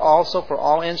 silver also for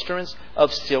all instruments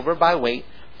of silver by weight,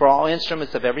 for all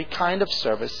instruments of every kind of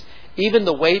service, even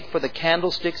the weight for the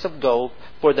candlesticks of gold,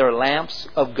 for their lamps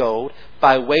of gold,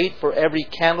 by weight for every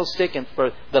candlestick and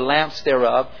for the lamps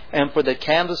thereof, and for the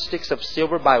candlesticks of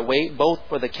silver by weight, both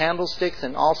for the candlesticks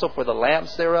and also for the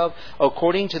lamps thereof,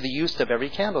 according to the use of every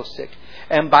candlestick.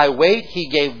 And by weight he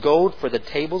gave gold for the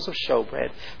tables of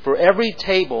showbread, for every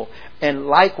table and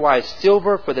likewise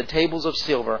silver for the tables of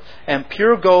silver, and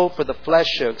pure gold for the flesh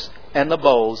hooks, and the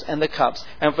bowls, and the cups,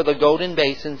 and for the golden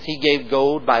basins he gave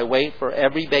gold by weight for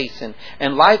every basin,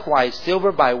 and likewise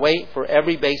silver by weight for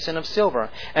every basin of silver,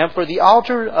 and for the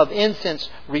altar of incense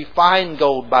refined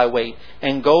gold by weight,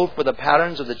 and gold for the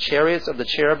patterns of the chariots of the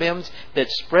cherubims that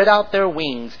spread out their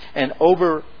wings and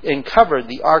covered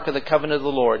the ark of the covenant of the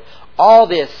Lord. All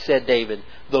this, said David,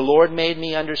 the Lord made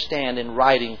me understand in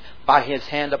writing by his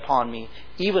hand upon me,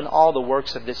 even all the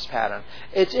works of this pattern.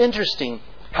 It's interesting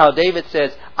how David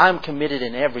says, I'm committed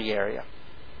in every area.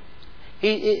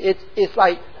 It's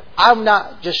like, I'm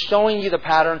not just showing you the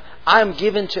pattern, I'm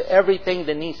given to everything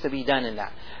that needs to be done in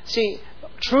that. See,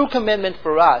 true commitment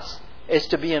for us is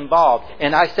to be involved.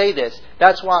 And I say this,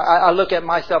 that's why I look at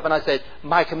myself and I say,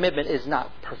 my commitment is not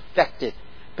perfected.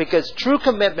 Because true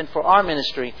commitment for our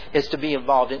ministry is to be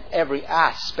involved in every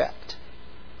aspect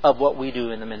of what we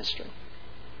do in the ministry.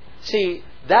 See,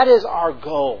 that is our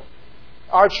goal.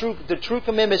 The true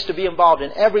commitment is to be involved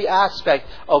in every aspect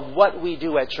of what we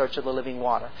do at Church of the Living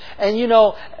Water. And you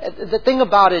know, the thing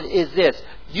about it is this.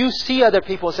 You see other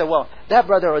people say, well, that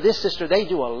brother or this sister, they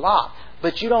do a lot.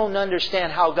 But you don't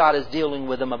understand how God is dealing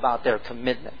with them about their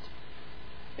commitment.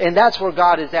 And that's where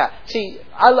God is at. See,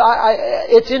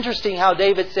 it's interesting how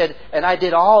David said, and I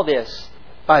did all this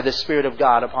by the Spirit of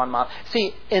God upon my...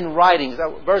 See, in writings,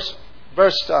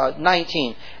 Verse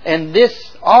 19, and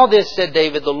all this, said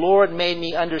David, the Lord made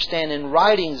me understand in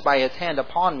writings by his hand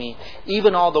upon me,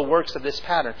 even all the works of this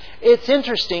pattern. It's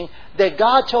interesting that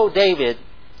God told David,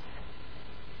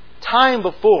 time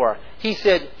before, he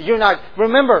said, you're not...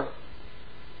 Remember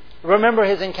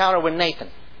his encounter with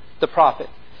Nathan, the prophet.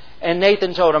 And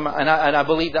Nathan told him, and I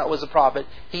believe that was the prophet,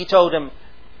 he told him,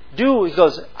 he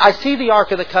goes, I see the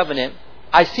Ark of the Covenant,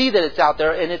 I see that it's out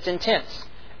there and it's intense.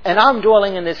 And I'm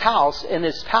dwelling in this house, in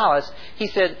this palace. He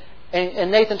said, and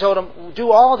Nathan told him,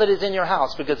 do all that is in your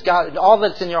house, because God, all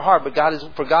that's in your heart, but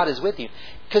God is with you.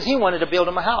 Because he wanted to build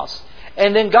him a house.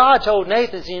 And then God told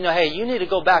Nathan, hey, you need to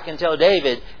go back and tell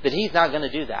David that he's not going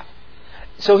to do that.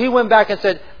 So he went back and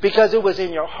said, because it was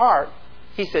in your heart,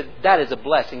 he said, that is a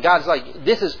blessing. God's like,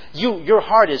 this is, your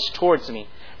heart is towards me.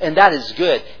 And that is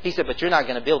good. He said, but you're not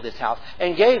going to build this house.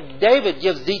 And David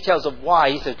gives details of why.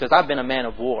 He said, because I've been a man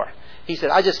of war. He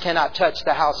said, I just cannot touch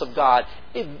the house of God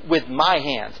with my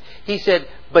hands. He said,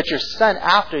 but your son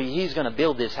after you, he's going to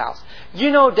build this house. You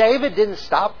know, David didn't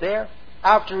stop there.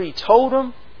 After he told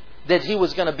him that he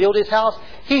was going to build his house,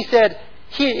 he said,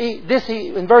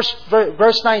 in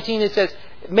verse 19 it says,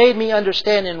 made me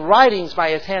understand in writings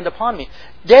by his hand upon me.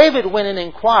 David went and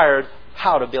inquired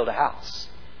how to build a house.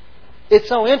 It's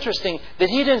so interesting that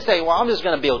he didn't say, well, I'm just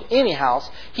going to build any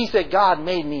house. He said, God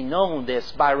made me known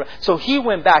this by... So he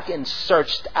went back and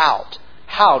searched out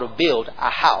how to build a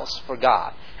house for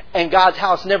God. And God's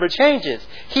house never changes.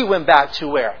 He went back to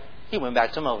where? He went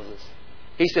back to Moses.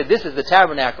 He said, this is the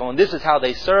tabernacle, and this is how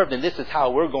they served, and this is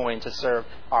how we're going to serve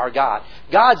our God.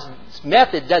 God's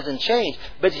method doesn't change.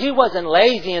 But he wasn't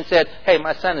lazy and said, hey,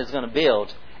 my son is going to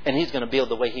build. And he's going to build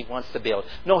the way he wants to build.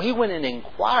 No, he went and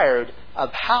inquired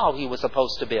of how he was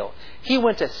supposed to build. He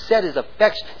went to set his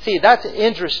affection. See, that's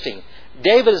interesting.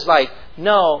 David is like,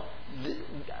 no,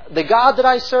 the God that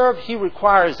I serve, he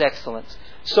requires excellence.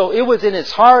 So it was in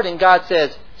his heart, and God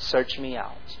says, search me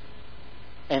out.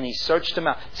 And he searched him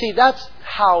out. See, that's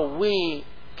how we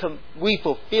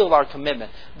fulfill our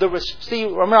commitment. See,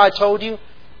 remember I told you,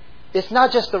 it's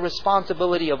not just the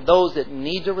responsibility of those that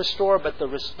need to restore, but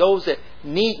those that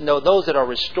are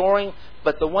restoring.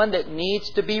 But the one that needs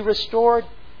to be restored,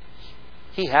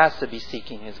 he has to be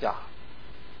seeking his God.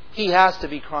 He has to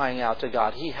be crying out to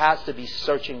God. He has to be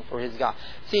searching for his God.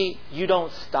 See, you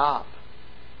don't stop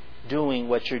doing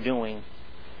what you're doing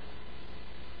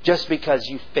just because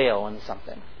you fail in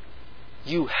something.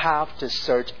 You have to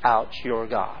search out your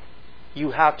God.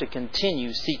 You have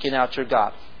to seeking out your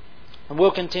God. And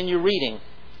we'll continue reading.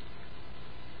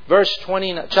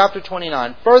 Chapter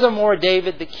 29. Furthermore,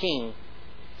 David the king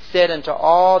said unto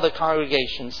all the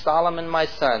congregation, Solomon my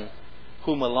son,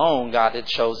 whom alone God had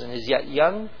chosen, is yet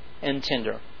young and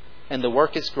tender, and the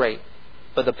work is great.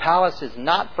 But the palace is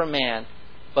not for man,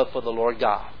 but for the Lord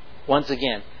God. Once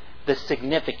again, the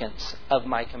significance of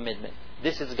my commitment.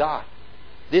 This is God.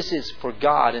 This is for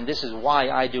God, and this is why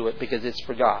I do it, because it's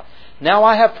for God. Now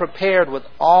I have prepared with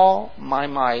all my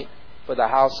might for the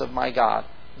house of my God,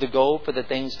 the gold for the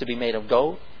things to be made of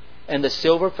gold, and the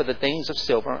silver for the things of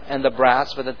silver, and the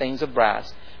brass for the things of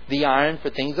brass, the iron for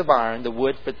things of iron, the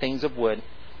wood for things of wood,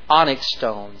 onyx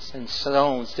stones and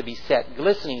stones to be set,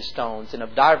 glistening stones and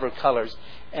of divers colors,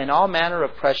 and all manner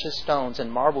of precious stones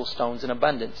and marble stones in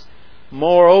abundance.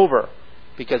 Moreover,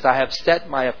 because I have set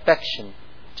my affection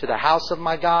to the house of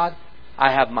my God.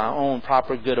 I have my own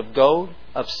proper good of gold,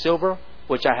 of silver,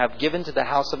 which I have given to the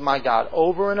house of my God,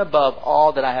 over and above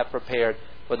all that I have prepared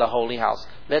for the holy house.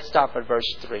 Let's stop at verse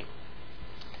 3.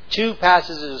 Two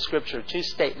passages of Scripture, two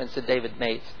statements that David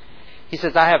makes. He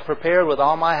says, I have prepared with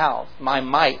all my house, my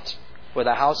might, for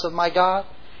the house of my God,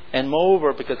 and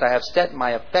moreover, because I have set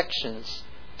my affections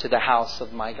to the house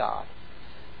of my God.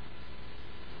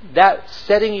 That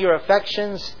setting your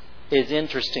affections is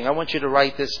interesting. I want you to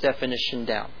write this definition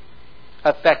down.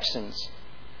 Affections.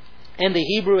 In the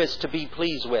Hebrew, is to be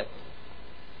pleased with.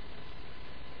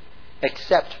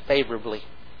 Accept favorably.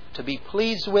 To be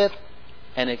pleased with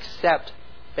and accept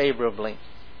favorably.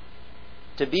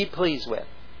 To be pleased with.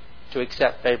 To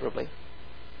accept favorably.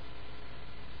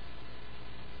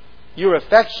 Your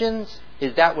affections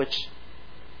is that which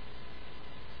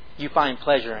you find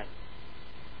pleasure in.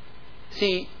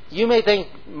 See, you may think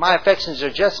my affections are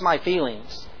just my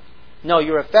feelings. No,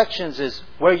 your affections is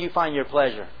where you find your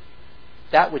pleasure.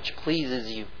 That which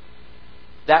pleases you.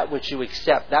 That which you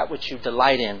accept. That which you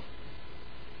delight in.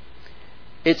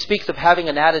 It speaks of having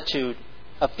an attitude,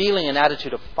 of feeling an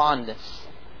attitude of fondness.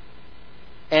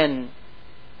 And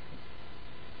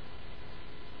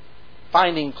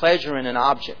finding pleasure in an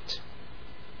object.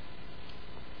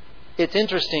 It's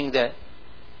interesting that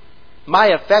my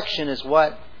affection is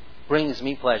what brings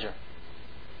me pleasure.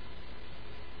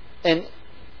 And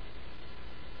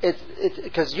it's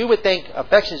because you would think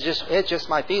affection is it's just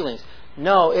my feelings.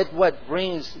 No, it's what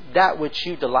brings that which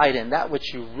you delight in, that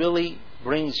which you really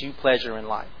brings you pleasure in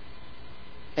life.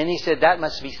 And he said that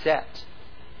must be set.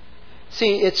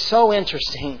 See, it's so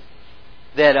interesting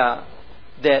that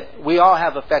we all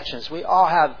have affections. We all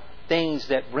have things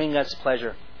that bring us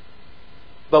pleasure.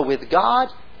 But with God,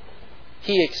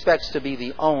 He expects to be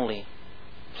the only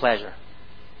pleasure.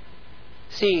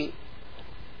 See,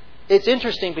 it's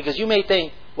interesting because you may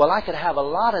think, well, I could have a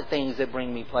lot of things that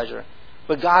bring me pleasure.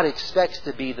 But God expects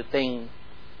to be the thing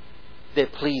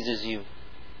that pleases you,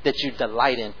 that you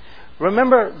delight in.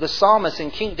 Remember the psalmist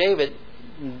in King David,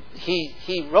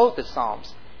 he wrote the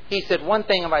Psalms. He said, one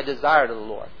thing have I desired of the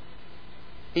Lord.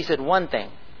 He said, one thing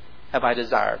have I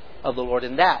desired of the Lord,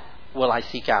 and that will I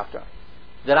seek after,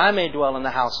 that I may dwell in the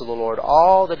house of the Lord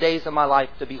all the days of my life,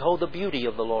 to behold the beauty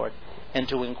of the Lord and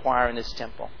to inquire in His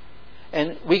temple.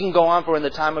 And we can go on, for in the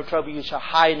time of trouble you shall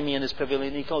hide me in His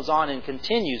pavilion. He goes on and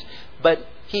continues. But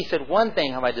he said, one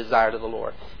thing have I desired of the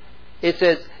Lord. It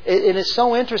says, it is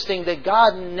so interesting that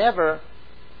God never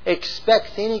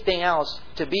expects anything else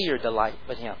to be your delight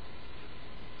but Him.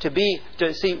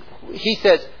 He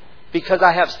says, because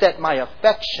I have set my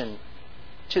affection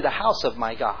to the house of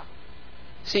my God.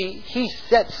 See, He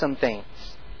sets some things.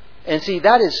 And see,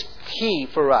 that is key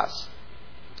for us.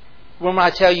 When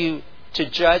I tell you to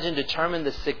judge and determine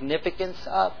the significance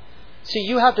of, see,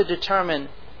 you have to determine,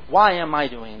 why am I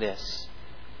doing this?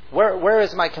 Where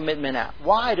is my commitment at?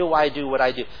 Why do I do what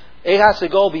I do? It has to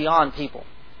go beyond people.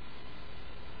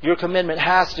 Your commitment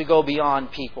has to go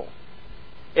beyond people.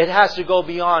 It has to go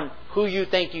beyond who you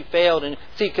think you failed. And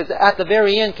see, because at the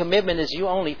very end, commitment is you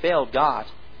only failed God.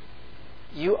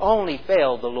 You only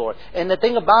failed the Lord. And the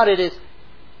thing about it is,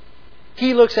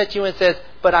 He looks at you and says,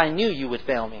 but I knew you would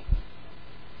fail me.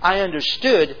 I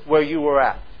understood where you were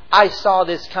at. I saw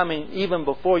this coming even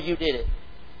before you did it.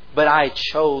 But I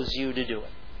chose you to do it.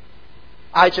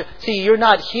 See, you're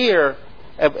not here.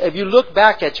 If you look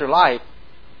back at your life,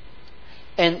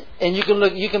 and you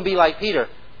can be like Peter.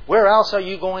 Where else are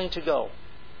you going to go?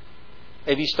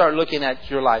 If you start looking at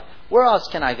your life, where else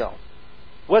can I go?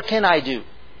 What can I do?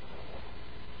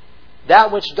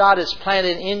 That which God has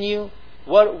planted in you,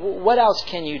 what else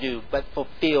can you do but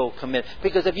fulfill commitment?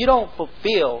 Because if you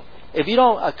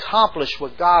don't accomplish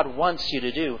what God wants you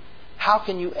to do, how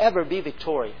can you ever be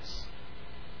victorious?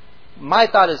 My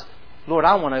thought is, Lord,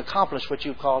 I want to accomplish what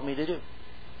you've called me to do.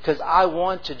 Because I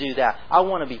want to do that. I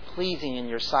want to be pleasing in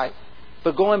your sight.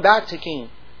 But going back to King,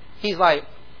 he's like,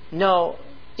 no,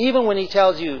 even when he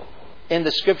tells you in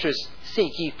the Scriptures,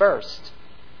 seek ye first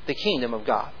the kingdom of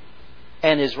God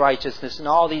and His righteousness and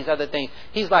all these other things.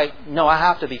 He's like, no, I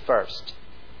have to be first.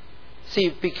 See,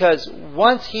 because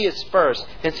once He is first,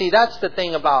 and see, that's the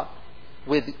thing about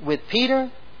with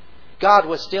Peter, God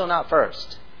was still not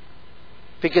first.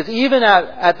 Because even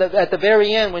at the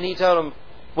very end, when He told him,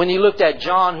 when He looked at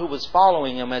John who was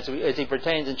following Him, as he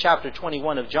pertains in chapter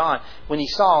 21 of John, when He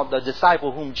saw the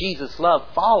disciple whom Jesus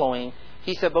loved following,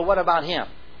 He said, but what about him?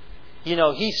 You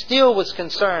know, He still was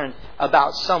concerned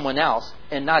about someone else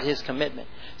and not His commitment.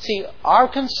 See, our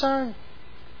concern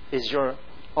is your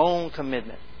own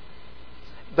commitment.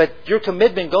 But your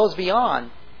commitment goes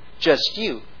beyond just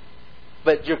you.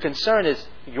 But your concern is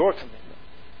your commitment.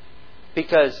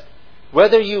 Because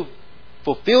whether you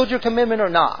fulfilled your commitment or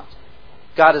not,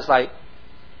 God is like,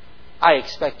 I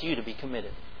expect you to be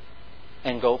committed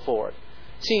and go forward.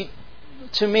 See,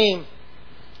 to me,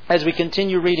 as we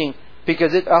continue reading,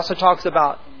 because it also talks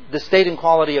about the state and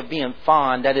quality of being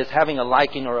fond, that is having a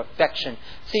liking or affection.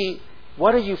 See,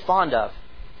 what are you fond of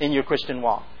in your Christian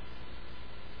walk?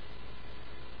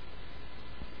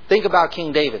 Think about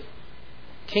King David.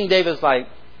 King David's like,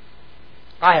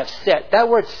 I have set. That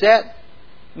word set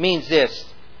means this,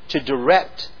 to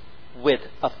direct with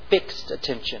a fixed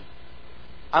attention.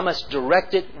 I must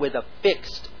direct it with a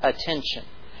fixed attention.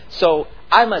 So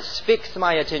I must fix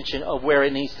my attention of where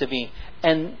it needs to be.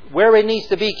 And where it needs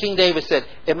to be, King David said,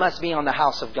 it must be on the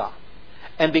house of God.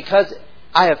 And because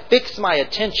I have fixed my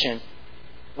attention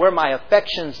where my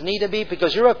affections need to be,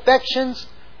 because your affections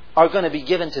are going to be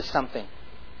given to something.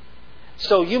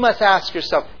 So you must ask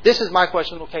yourself, this is my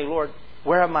question, okay, Lord,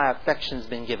 where have my affections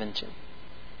been given to?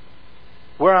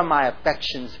 Where are my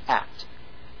affections at?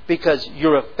 Because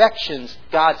your affections,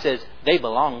 God says, they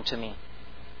belong to me.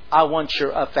 I want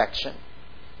your affection.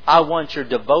 I want your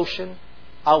devotion.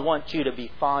 I want you to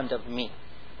be fond of me.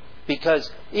 Because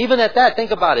even at that,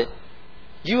 think about it.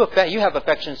 You have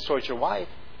affections towards your wife,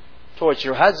 towards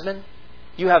your husband.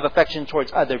 You have affection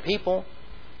towards other people.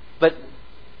 But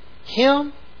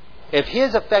him, if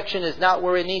his affection is not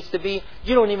where it needs to be,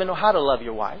 you don't even know how to love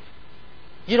your wife.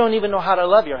 You don't even know how to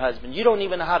love your husband. You don't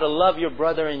even know how to love your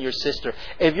brother and your sister.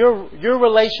 If your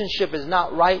relationship is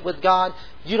not right with God,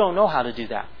 you don't know how to do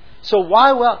that. So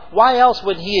why else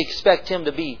would He expect him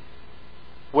to be?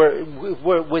 Where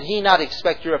would He not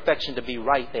expect your affection to be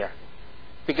right there?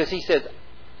 Because He says,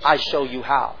 I show you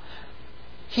how.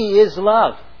 He is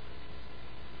love.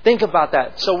 Think about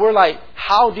that. So we're like,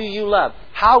 how do you love?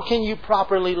 How can you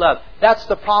properly love? That's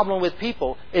the problem with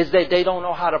people, is that they don't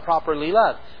know how to properly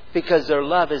love. Because their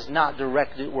love is not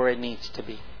directed where it needs to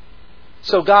be.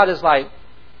 So God is like,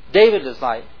 David is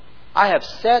like, I have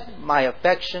set my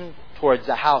affection towards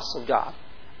the house of God.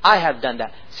 I have done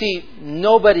that. See,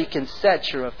 nobody can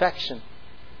set your affection.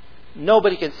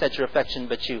 Nobody can set your affection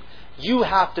but you. You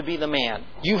have to be the man.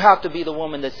 You have to be the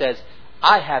woman that says,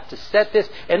 I have to set this.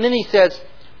 And then He says,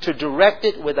 to direct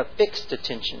it with a fixed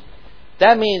attention.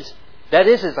 That means that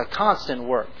this is a constant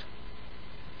work.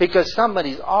 Because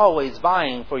somebody's always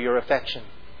vying for your affection.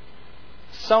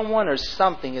 Someone or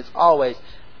something is always.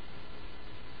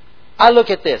 I look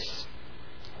at this.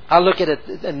 I look at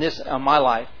it in my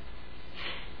life.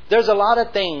 There's a lot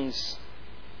of things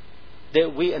that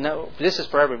and this is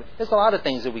for everybody. There's a lot of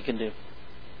things that we can do.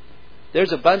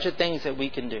 There's a bunch of things that we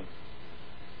can do.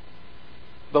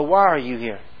 But why are you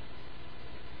here?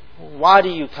 Why do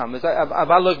you come? If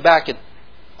I look back at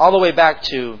all the way back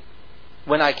to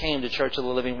when I came to Church of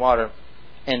the Living Water,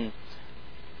 and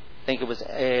I think it was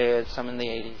some in the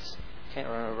 80s. Can't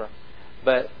remember.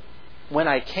 But when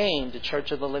I came to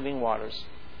Church of the Living Waters,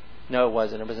 no, it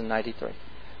wasn't. It was in 93.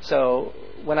 So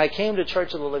when I came to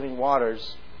Church of the Living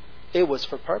Waters, it was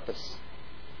for purpose.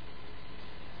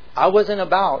 I wasn't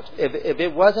about, if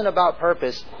it wasn't about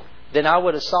purpose, then I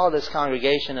would have saw this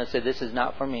congregation and said, this is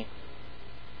not for me.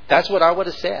 That's what I would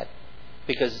have said.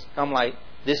 Because I'm like,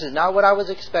 this is not what I was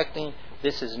expecting.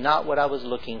 This is not what I was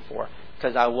looking for.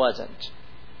 Because I wasn't.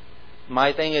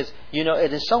 My thing is,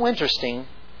 it is so interesting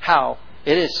how,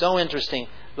 it is so interesting,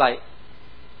 like,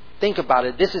 think about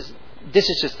it. This is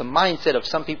just the mindset of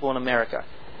some people in America.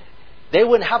 They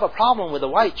wouldn't have a problem with a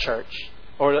white church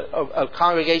or a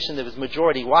congregation that was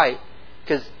majority white,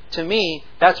 because to me,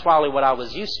 that's probably what I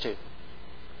was used to.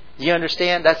 You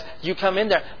understand? You come in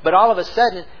there, but all of a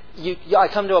sudden, I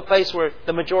come to a place where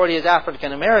the majority is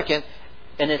African American,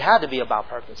 and it had to be about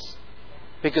purpose,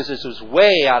 because this was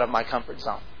way out of my comfort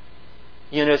zone.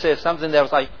 It's something that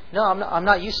was like, no, I'm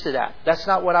not used to that. That's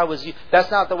not what I was.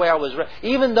 That's not the way I was.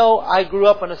 Even though I grew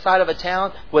up on the side of a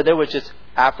town where there was just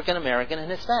African American and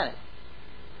Hispanic,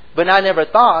 but I never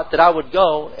thought that I would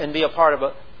go and be a part of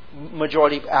a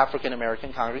majority African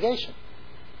American congregation,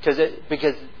 because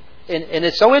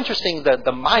it's so interesting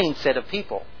the mindset of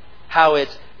people, how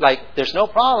it's like there's no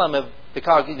problem if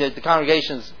the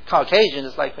congregation's Caucasian.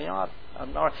 It's like,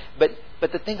 I'm not. But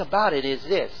the thing about it is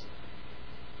this.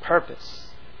 Purpose.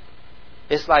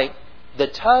 It's like the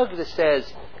tug that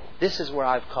says, this is where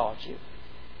I've called you.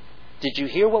 Did you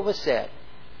hear what was said?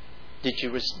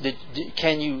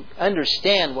 Can you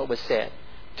understand what was said?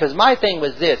 Because my thing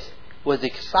was was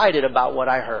excited about what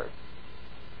I heard.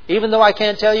 Even though I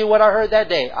can't tell you what I heard that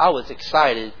day, I was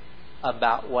excited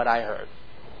about what I heard.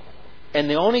 And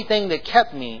the only thing that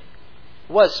kept me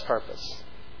was purpose.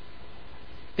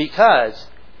 Because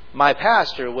my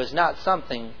pastor was not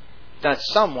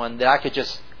someone that I could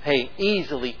just,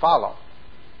 easily follow.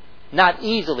 Not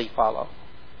easily follow.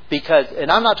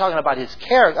 And I'm not talking about his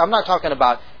character, I'm not talking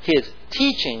about his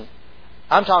teaching.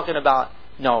 I'm talking about,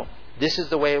 no, this is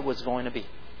the way it was going to be.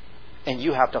 And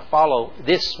you have to follow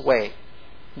this way.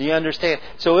 Do you understand?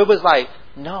 So it was like,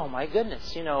 no, my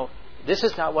goodness, this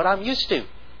is not what I'm used to.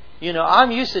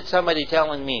 I'm used to somebody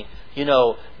telling me,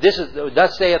 this is,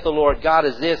 thus saith the Lord, God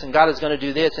is this and God is going to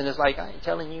do this. And it's like, I ain't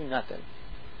telling you nothing.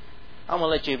 I'm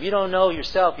going to let you, if you don't know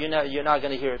yourself, you're not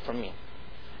going to hear it from me.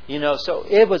 So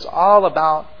it was all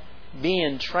about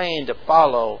being trained to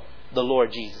follow the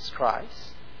Lord Jesus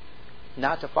Christ,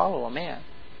 not to follow a man.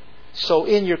 So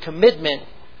in your commitment,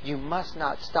 you must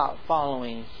not stop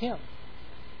following Him.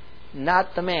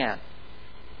 Not the man.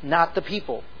 Not the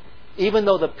people. Even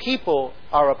though the people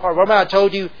are a part. Remember I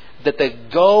told you that the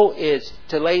goal is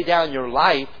to lay down your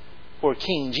life for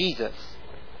King Jesus.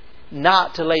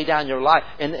 Not to lay down your life.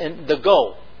 And the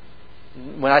goal.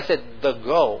 When I said the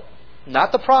goal,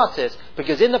 not the process,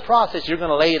 because in the process you're going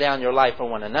to lay down your life for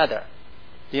one another.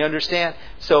 Do you understand?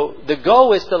 So the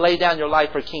goal is to lay down your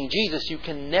life for King Jesus. You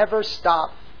can never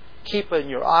stop keeping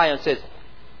your eye on says,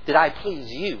 did I please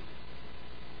you?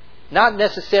 Not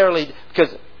necessarily,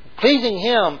 because pleasing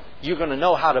Him, you're going to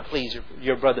know how to please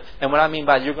your brother. And what I mean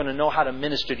by you're going to know how to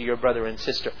minister to your brother and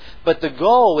sister. But the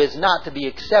goal is not to be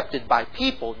accepted by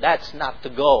people. That's not the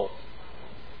goal.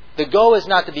 The goal is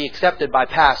not to be accepted by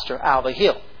Pastor Alva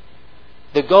Hill.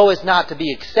 The goal is not to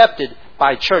be accepted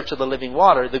by Church of the Living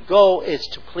Water. The goal is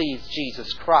to please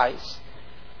Jesus Christ.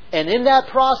 And in that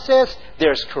process,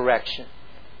 there's correction.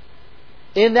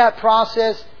 In that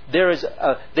process, there is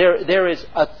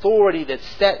authority that's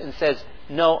set and says,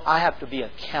 no, I have to be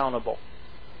accountable.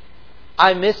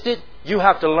 I missed it. You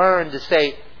have to learn to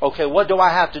say, okay, what do I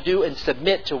have to do? And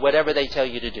submit to whatever they tell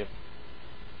you to do.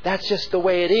 That's just the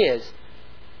way it is.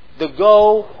 The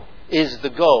goal is the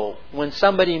goal. When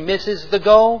somebody misses the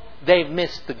goal, they've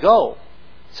missed the goal.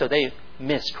 So they've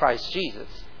missed Christ Jesus.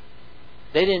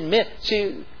 They didn't miss.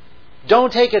 See,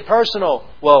 don't take it personal.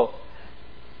 Well,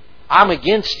 I'm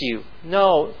against you.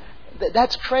 No,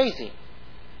 that's crazy.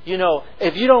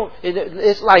 If you don't,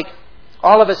 it's like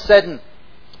all of a sudden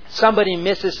somebody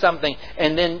misses something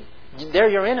and then they're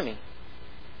your enemy.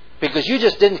 Because you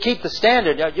just didn't keep the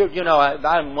standard.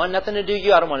 I want nothing to do with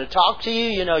you. I don't want to talk to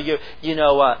you.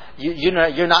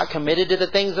 You're not committed to the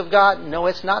things of God. No,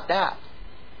 it's not that.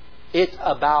 It's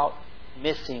about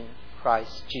missing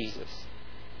Christ Jesus,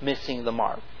 missing the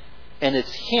mark, and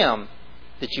it's Him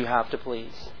that you have to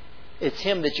please. It's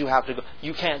Him that you have to go.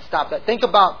 You can't stop that.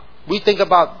 We think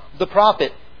about the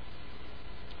prophet.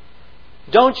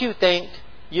 Don't you think?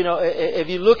 If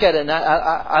you look at it, and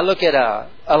I look at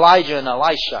Elijah and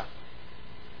Elisha.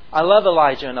 I love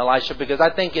Elijah and Elisha because I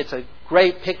think it's a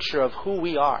great picture of who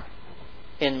we are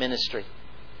in ministry.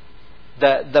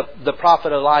 The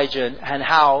prophet Elijah and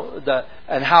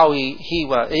how he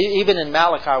was, even in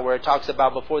Malachi where it talks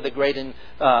about before the great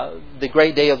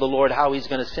day of the Lord, how He's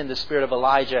going to send the spirit of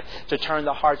Elijah to turn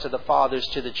the hearts of the fathers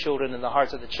to the children and the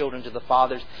hearts of the children to the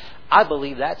fathers. I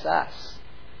believe that's us.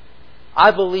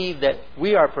 I believe that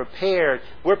we are prepared.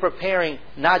 We're preparing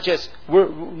in let's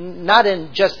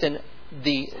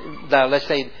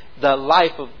say the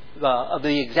life of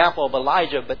the example of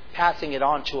Elijah, but passing it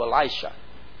on to Elisha,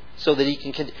 so that he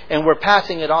can. And we're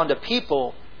passing it on to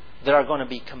people that are going to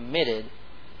be committed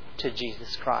to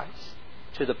Jesus Christ,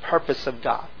 to the purpose of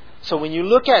God. So when you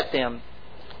look at them,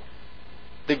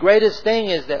 the greatest thing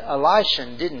is that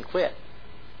Elisha didn't quit.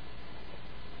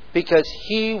 Because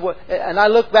and I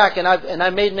look back and I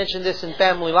made mention this in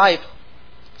family life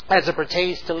as it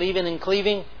pertains to leaving and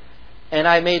cleaving. And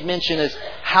I made mention as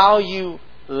how you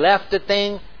left a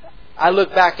thing. I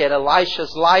look back at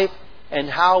Elisha's life and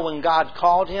how when God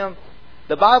called him,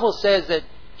 the Bible says that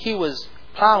he was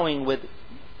plowing with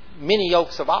many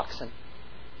yokes of oxen.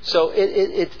 So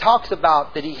it talks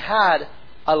about that he had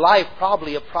a life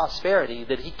probably of prosperity,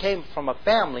 that he came from a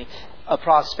family of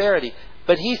prosperity.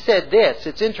 But he said this,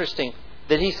 it's interesting,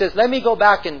 that he says, let me go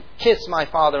back and kiss my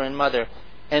father and mother,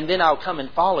 and then I'll come and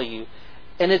follow you.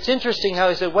 And it's interesting how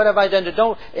he said, what have I done to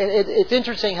don't... It's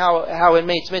interesting how it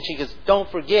makes mention, because don't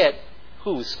forget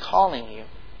who's calling you.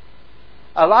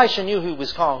 Elisha knew who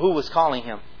was calling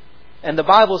him. And the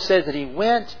Bible says that he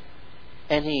went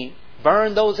and he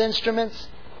burned those instruments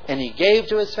and he gave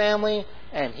to his family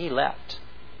and he left.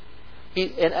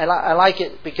 And I like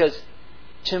it because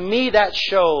to me that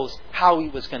shows how he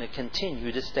was going to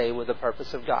continue to stay with the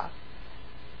purpose of God.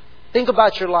 Think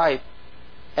about your life.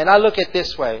 And I look at it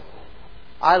this way.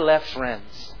 I left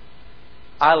friends.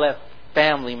 I left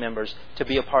family members to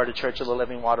be a part of Church of the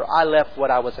Living Water. I left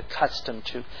what I was accustomed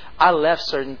to. I left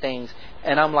certain things,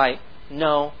 and I'm like,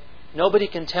 no, nobody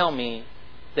can tell me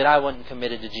that I wasn't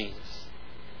committed to Jesus.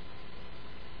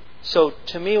 So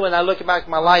to me, when I look back at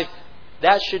my life,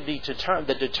 that should be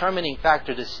the determining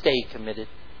factor to stay committed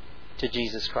to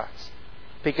Jesus Christ.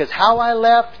 Because how I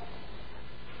left,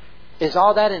 is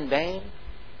all that in vain?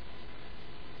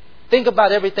 Think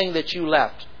about everything that you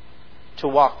left to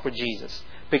walk for Jesus.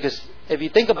 Because if you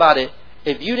think about it,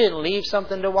 if you didn't leave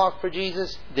something to walk for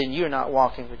Jesus, then you're not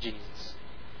walking with Jesus.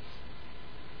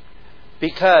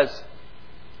 Because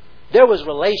there was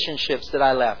relationships that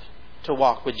I left to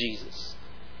walk with Jesus.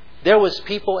 There was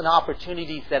people and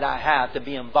opportunities that I had to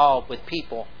be involved with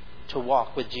people to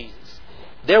walk with Jesus.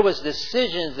 There was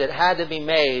decisions that had to be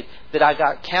made that I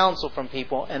got counsel from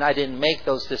people, and I didn't make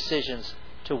those decisions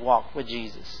to walk with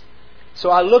Jesus.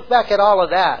 So I look back at all of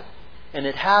that, and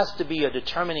it has to be a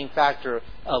determining factor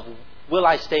of, will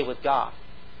I stay with God?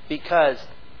 Because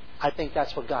I think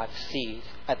that's what God sees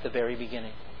at the very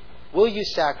beginning. Will you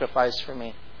sacrifice for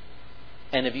me?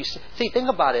 And if you see, think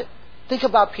about it. Think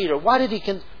about Peter. Why did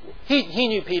he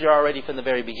knew Peter already from the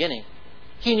very beginning.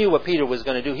 He knew what Peter was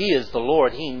going to do. He is the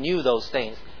Lord. He knew those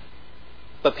things.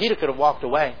 But Peter could have walked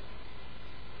away.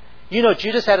 You know,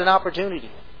 Judas had an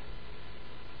opportunity.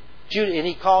 And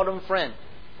he called him friend.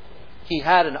 He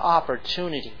had an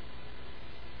opportunity.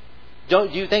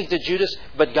 Don't you think that Judas,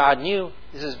 but God knew,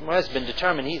 this has been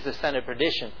determined, he's the son of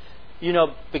perdition. You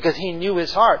know, because he knew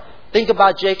his heart. Think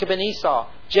about Jacob and Esau.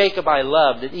 Jacob I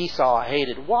loved, and Esau I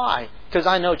hated. Why? Because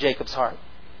I know Jacob's heart.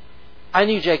 I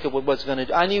knew Jacob was going to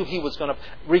do. I knew he was going to,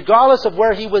 regardless of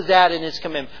where he was at in his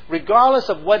commitment, regardless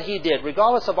of what he did,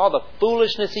 regardless of all the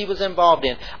foolishness he was involved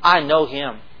in, I know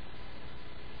him.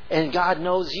 And God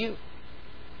knows you.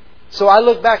 So I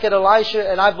look back at Elisha,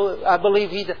 and I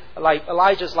believe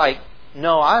Elijah's like,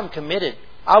 no, I'm committed.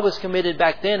 I was committed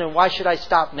back then, and why should I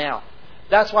stop now?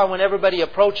 That's why when everybody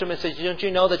approached him and says, don't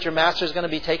you know that your master is going to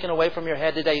be taken away from your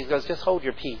head today? He goes, just hold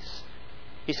your peace.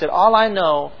 He said, all I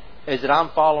know is that I'm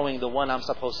following the one I'm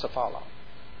supposed to follow.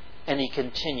 And he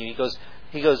continued.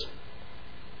 He goes,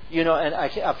 you know, and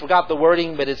I forgot the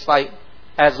wording, but it's like,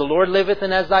 as the Lord liveth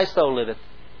and as thy soul liveth,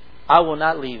 I will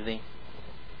not leave thee.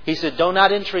 He said, do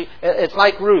not entreat. It's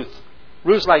like Ruth.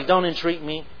 Ruth's like, don't entreat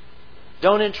me.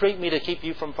 Don't entreat me to keep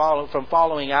you from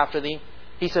following after thee.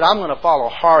 He said, I'm going to follow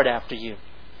hard after you.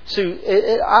 So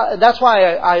that's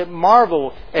why I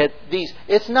marvel at these.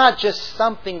 It's not just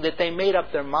something that they made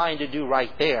up their mind to do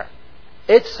right there.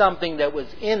 It's something that was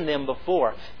in them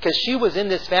before. Because she was in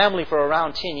this family for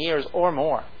around 10 years or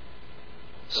more.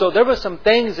 So there were some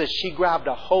things that she grabbed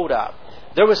a hold of.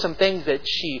 There were some things that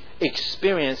she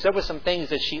experienced. There were some things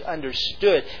that she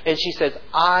understood. And she says,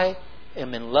 I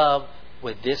am in love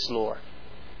with this Lord.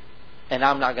 And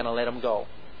I'm not going to let him go.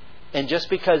 And just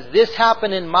because this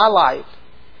happened in my life,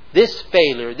 this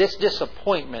failure, this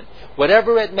disappointment,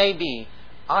 whatever it may be,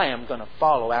 I am going to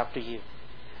follow after you.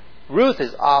 Ruth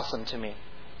is awesome to me.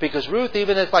 Because Ruth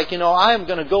even is like, you know, I am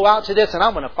going to go out to this and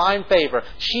I'm going to find favor.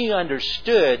 She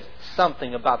understood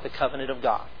something about the covenant of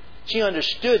God. She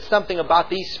understood something about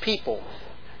these people.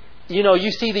 You know,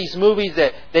 you see these movies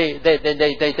that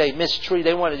they mistreat.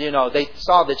 They wanted, you know, they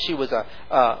saw that she was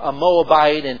a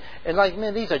Moabite and like,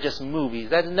 man, these are just movies.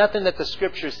 That's nothing that the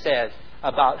Scripture says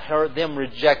about her, them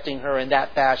rejecting her in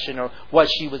that fashion or what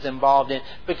she was involved in,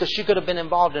 because she could have been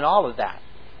involved in all of that.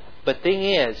 But thing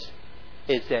is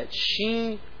that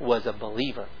she was a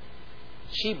believer.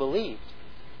 She believed.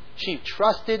 She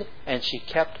trusted and she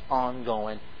kept on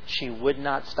going. She would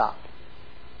not stop.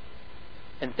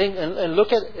 And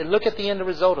look at the end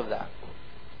result of that.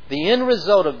 The end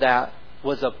result of that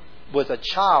was a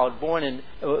child born in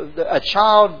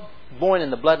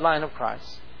the bloodline of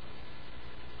Christ.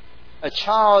 A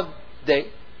child that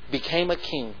became a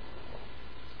king.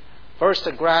 First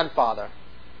a grandfather,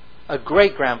 a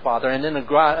great-grandfather, and then a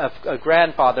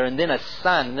grandfather, and then a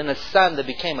son that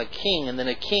became a king, and then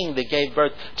a king that gave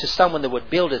birth to someone that would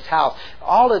build his house.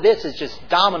 All of this is just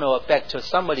domino effect to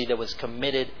somebody that was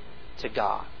committed to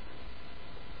God.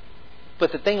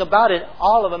 But the thing about it,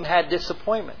 all of them had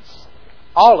disappointments.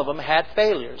 All of them had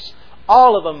failures.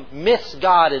 All of them missed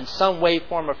God in some way,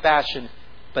 form, or fashion,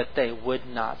 but they would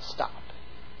not stop.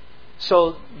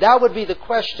 So that would be the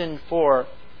question for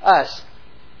us,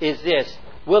 is this: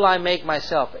 will I make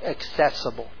myself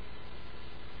accessible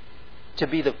to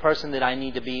be the person that I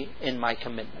need to be in my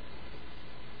commitment?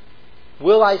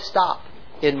 Will I stop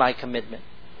in my commitment?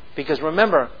 Because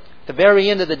remember, at the very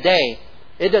end of the day,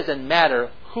 it doesn't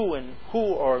matter who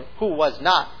was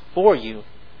not for you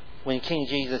when King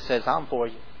Jesus says, I'm for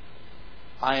you.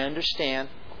 I understand.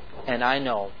 and I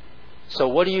know. So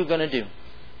what are you going to do?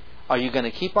 Are you going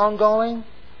to keep on going,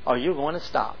 or are you going to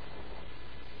stop?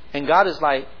 And God is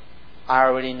like, I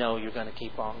already know you're going to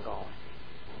keep on going.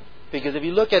 Because if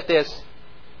you look at this,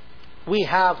 we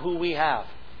have who we have.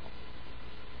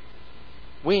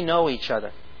 We know each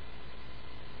other.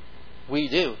 We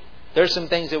do. There's some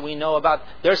things that we know about.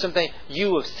 There's some things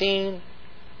you have seen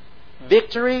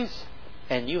victories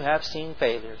and you have seen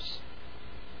failures.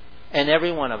 And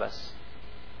every one of us.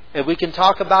 If we can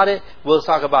talk about it, we'll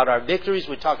talk about our victories,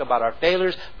 we talk about our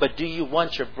failures, but do you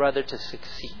want your brother to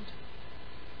succeed?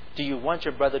 Do you want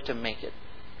your brother to make it?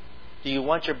 Do you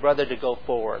want your brother to go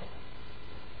forward?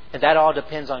 And that all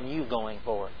depends on you going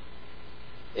forward.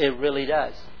 It really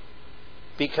does.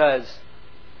 Because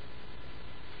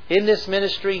in this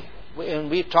ministry, and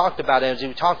we've talked about it, as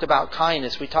we talked about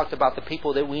kindness, we talked about the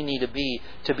people that we need to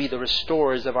be the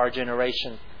restorers of our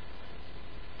generation.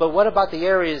 But what about the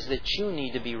areas that you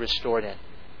need to be restored in?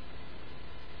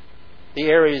 The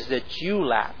areas that you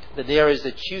lacked, the areas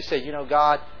that you said,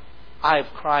 God, I'm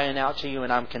crying out to you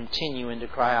and I'm continuing to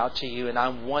cry out to you and I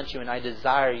want you and I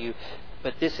desire you,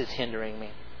 but this is hindering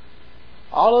me.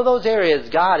 All of those areas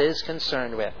God is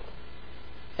concerned with,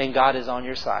 and God is on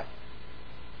your side.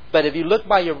 But if you look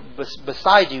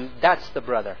beside you, that's the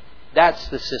brother, that's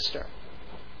the sister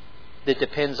that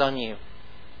depends on you.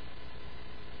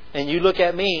 And you look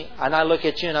at me, and I look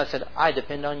at you, and I said, I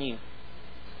depend on you.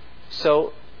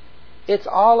 So it's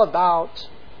all about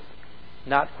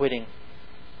not quitting.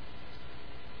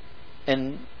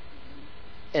 And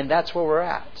that's where we're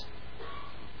at.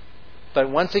 But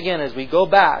once again, as we go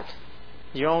back,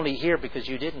 you're only here because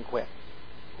you didn't quit.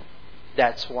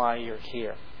 That's why you're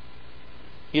here.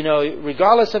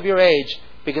 Regardless of your age,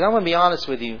 because I'm going to be honest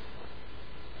with you,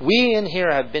 we in here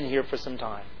have been here for some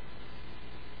time.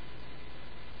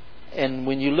 And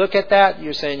when you look at that,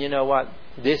 you're saying, you know what?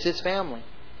 This is family.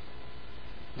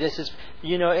 This is,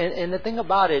 and the thing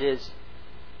about it is,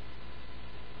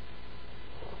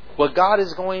 what God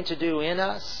is going to do in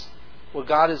us, what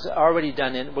God has already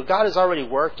done what God has already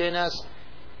worked in us,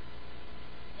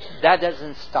 that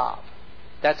doesn't stop.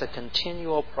 That's a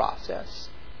continual process.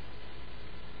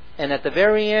 And at the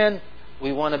very end,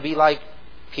 we want to be like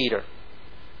Peter.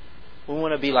 We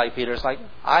want to be like Peter. It's like,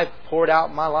 I've poured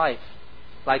out my life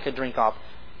like a drink offering.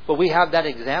 But we have that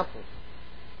example.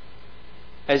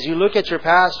 As you look at your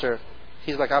pastor,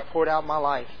 he's like, I've poured out my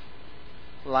life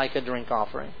like a drink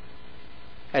offering.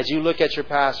 As you look at your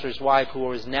pastor's wife,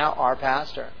 who is now our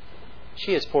pastor,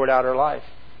 she has poured out her life.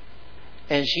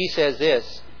 And she says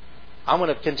this, I'm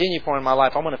going to continue pouring my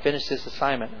life. I'm going to finish this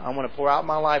assignment. I'm going to pour out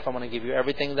my life. I'm going to give you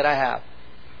everything that I have.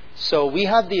 So we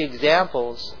have the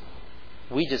examples.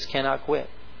 We just cannot quit.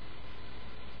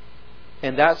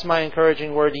 And that's my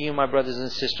encouraging word to you, my brothers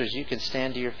and sisters. You can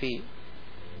stand to your feet.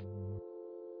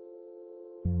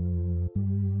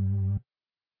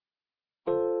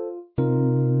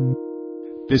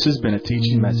 This has been a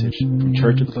teaching message from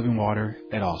Church of the Living Water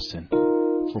at Austin.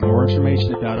 For more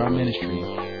information about our ministry,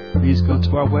 please go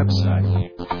to our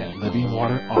website at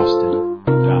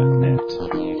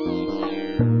livingwateraustin.net.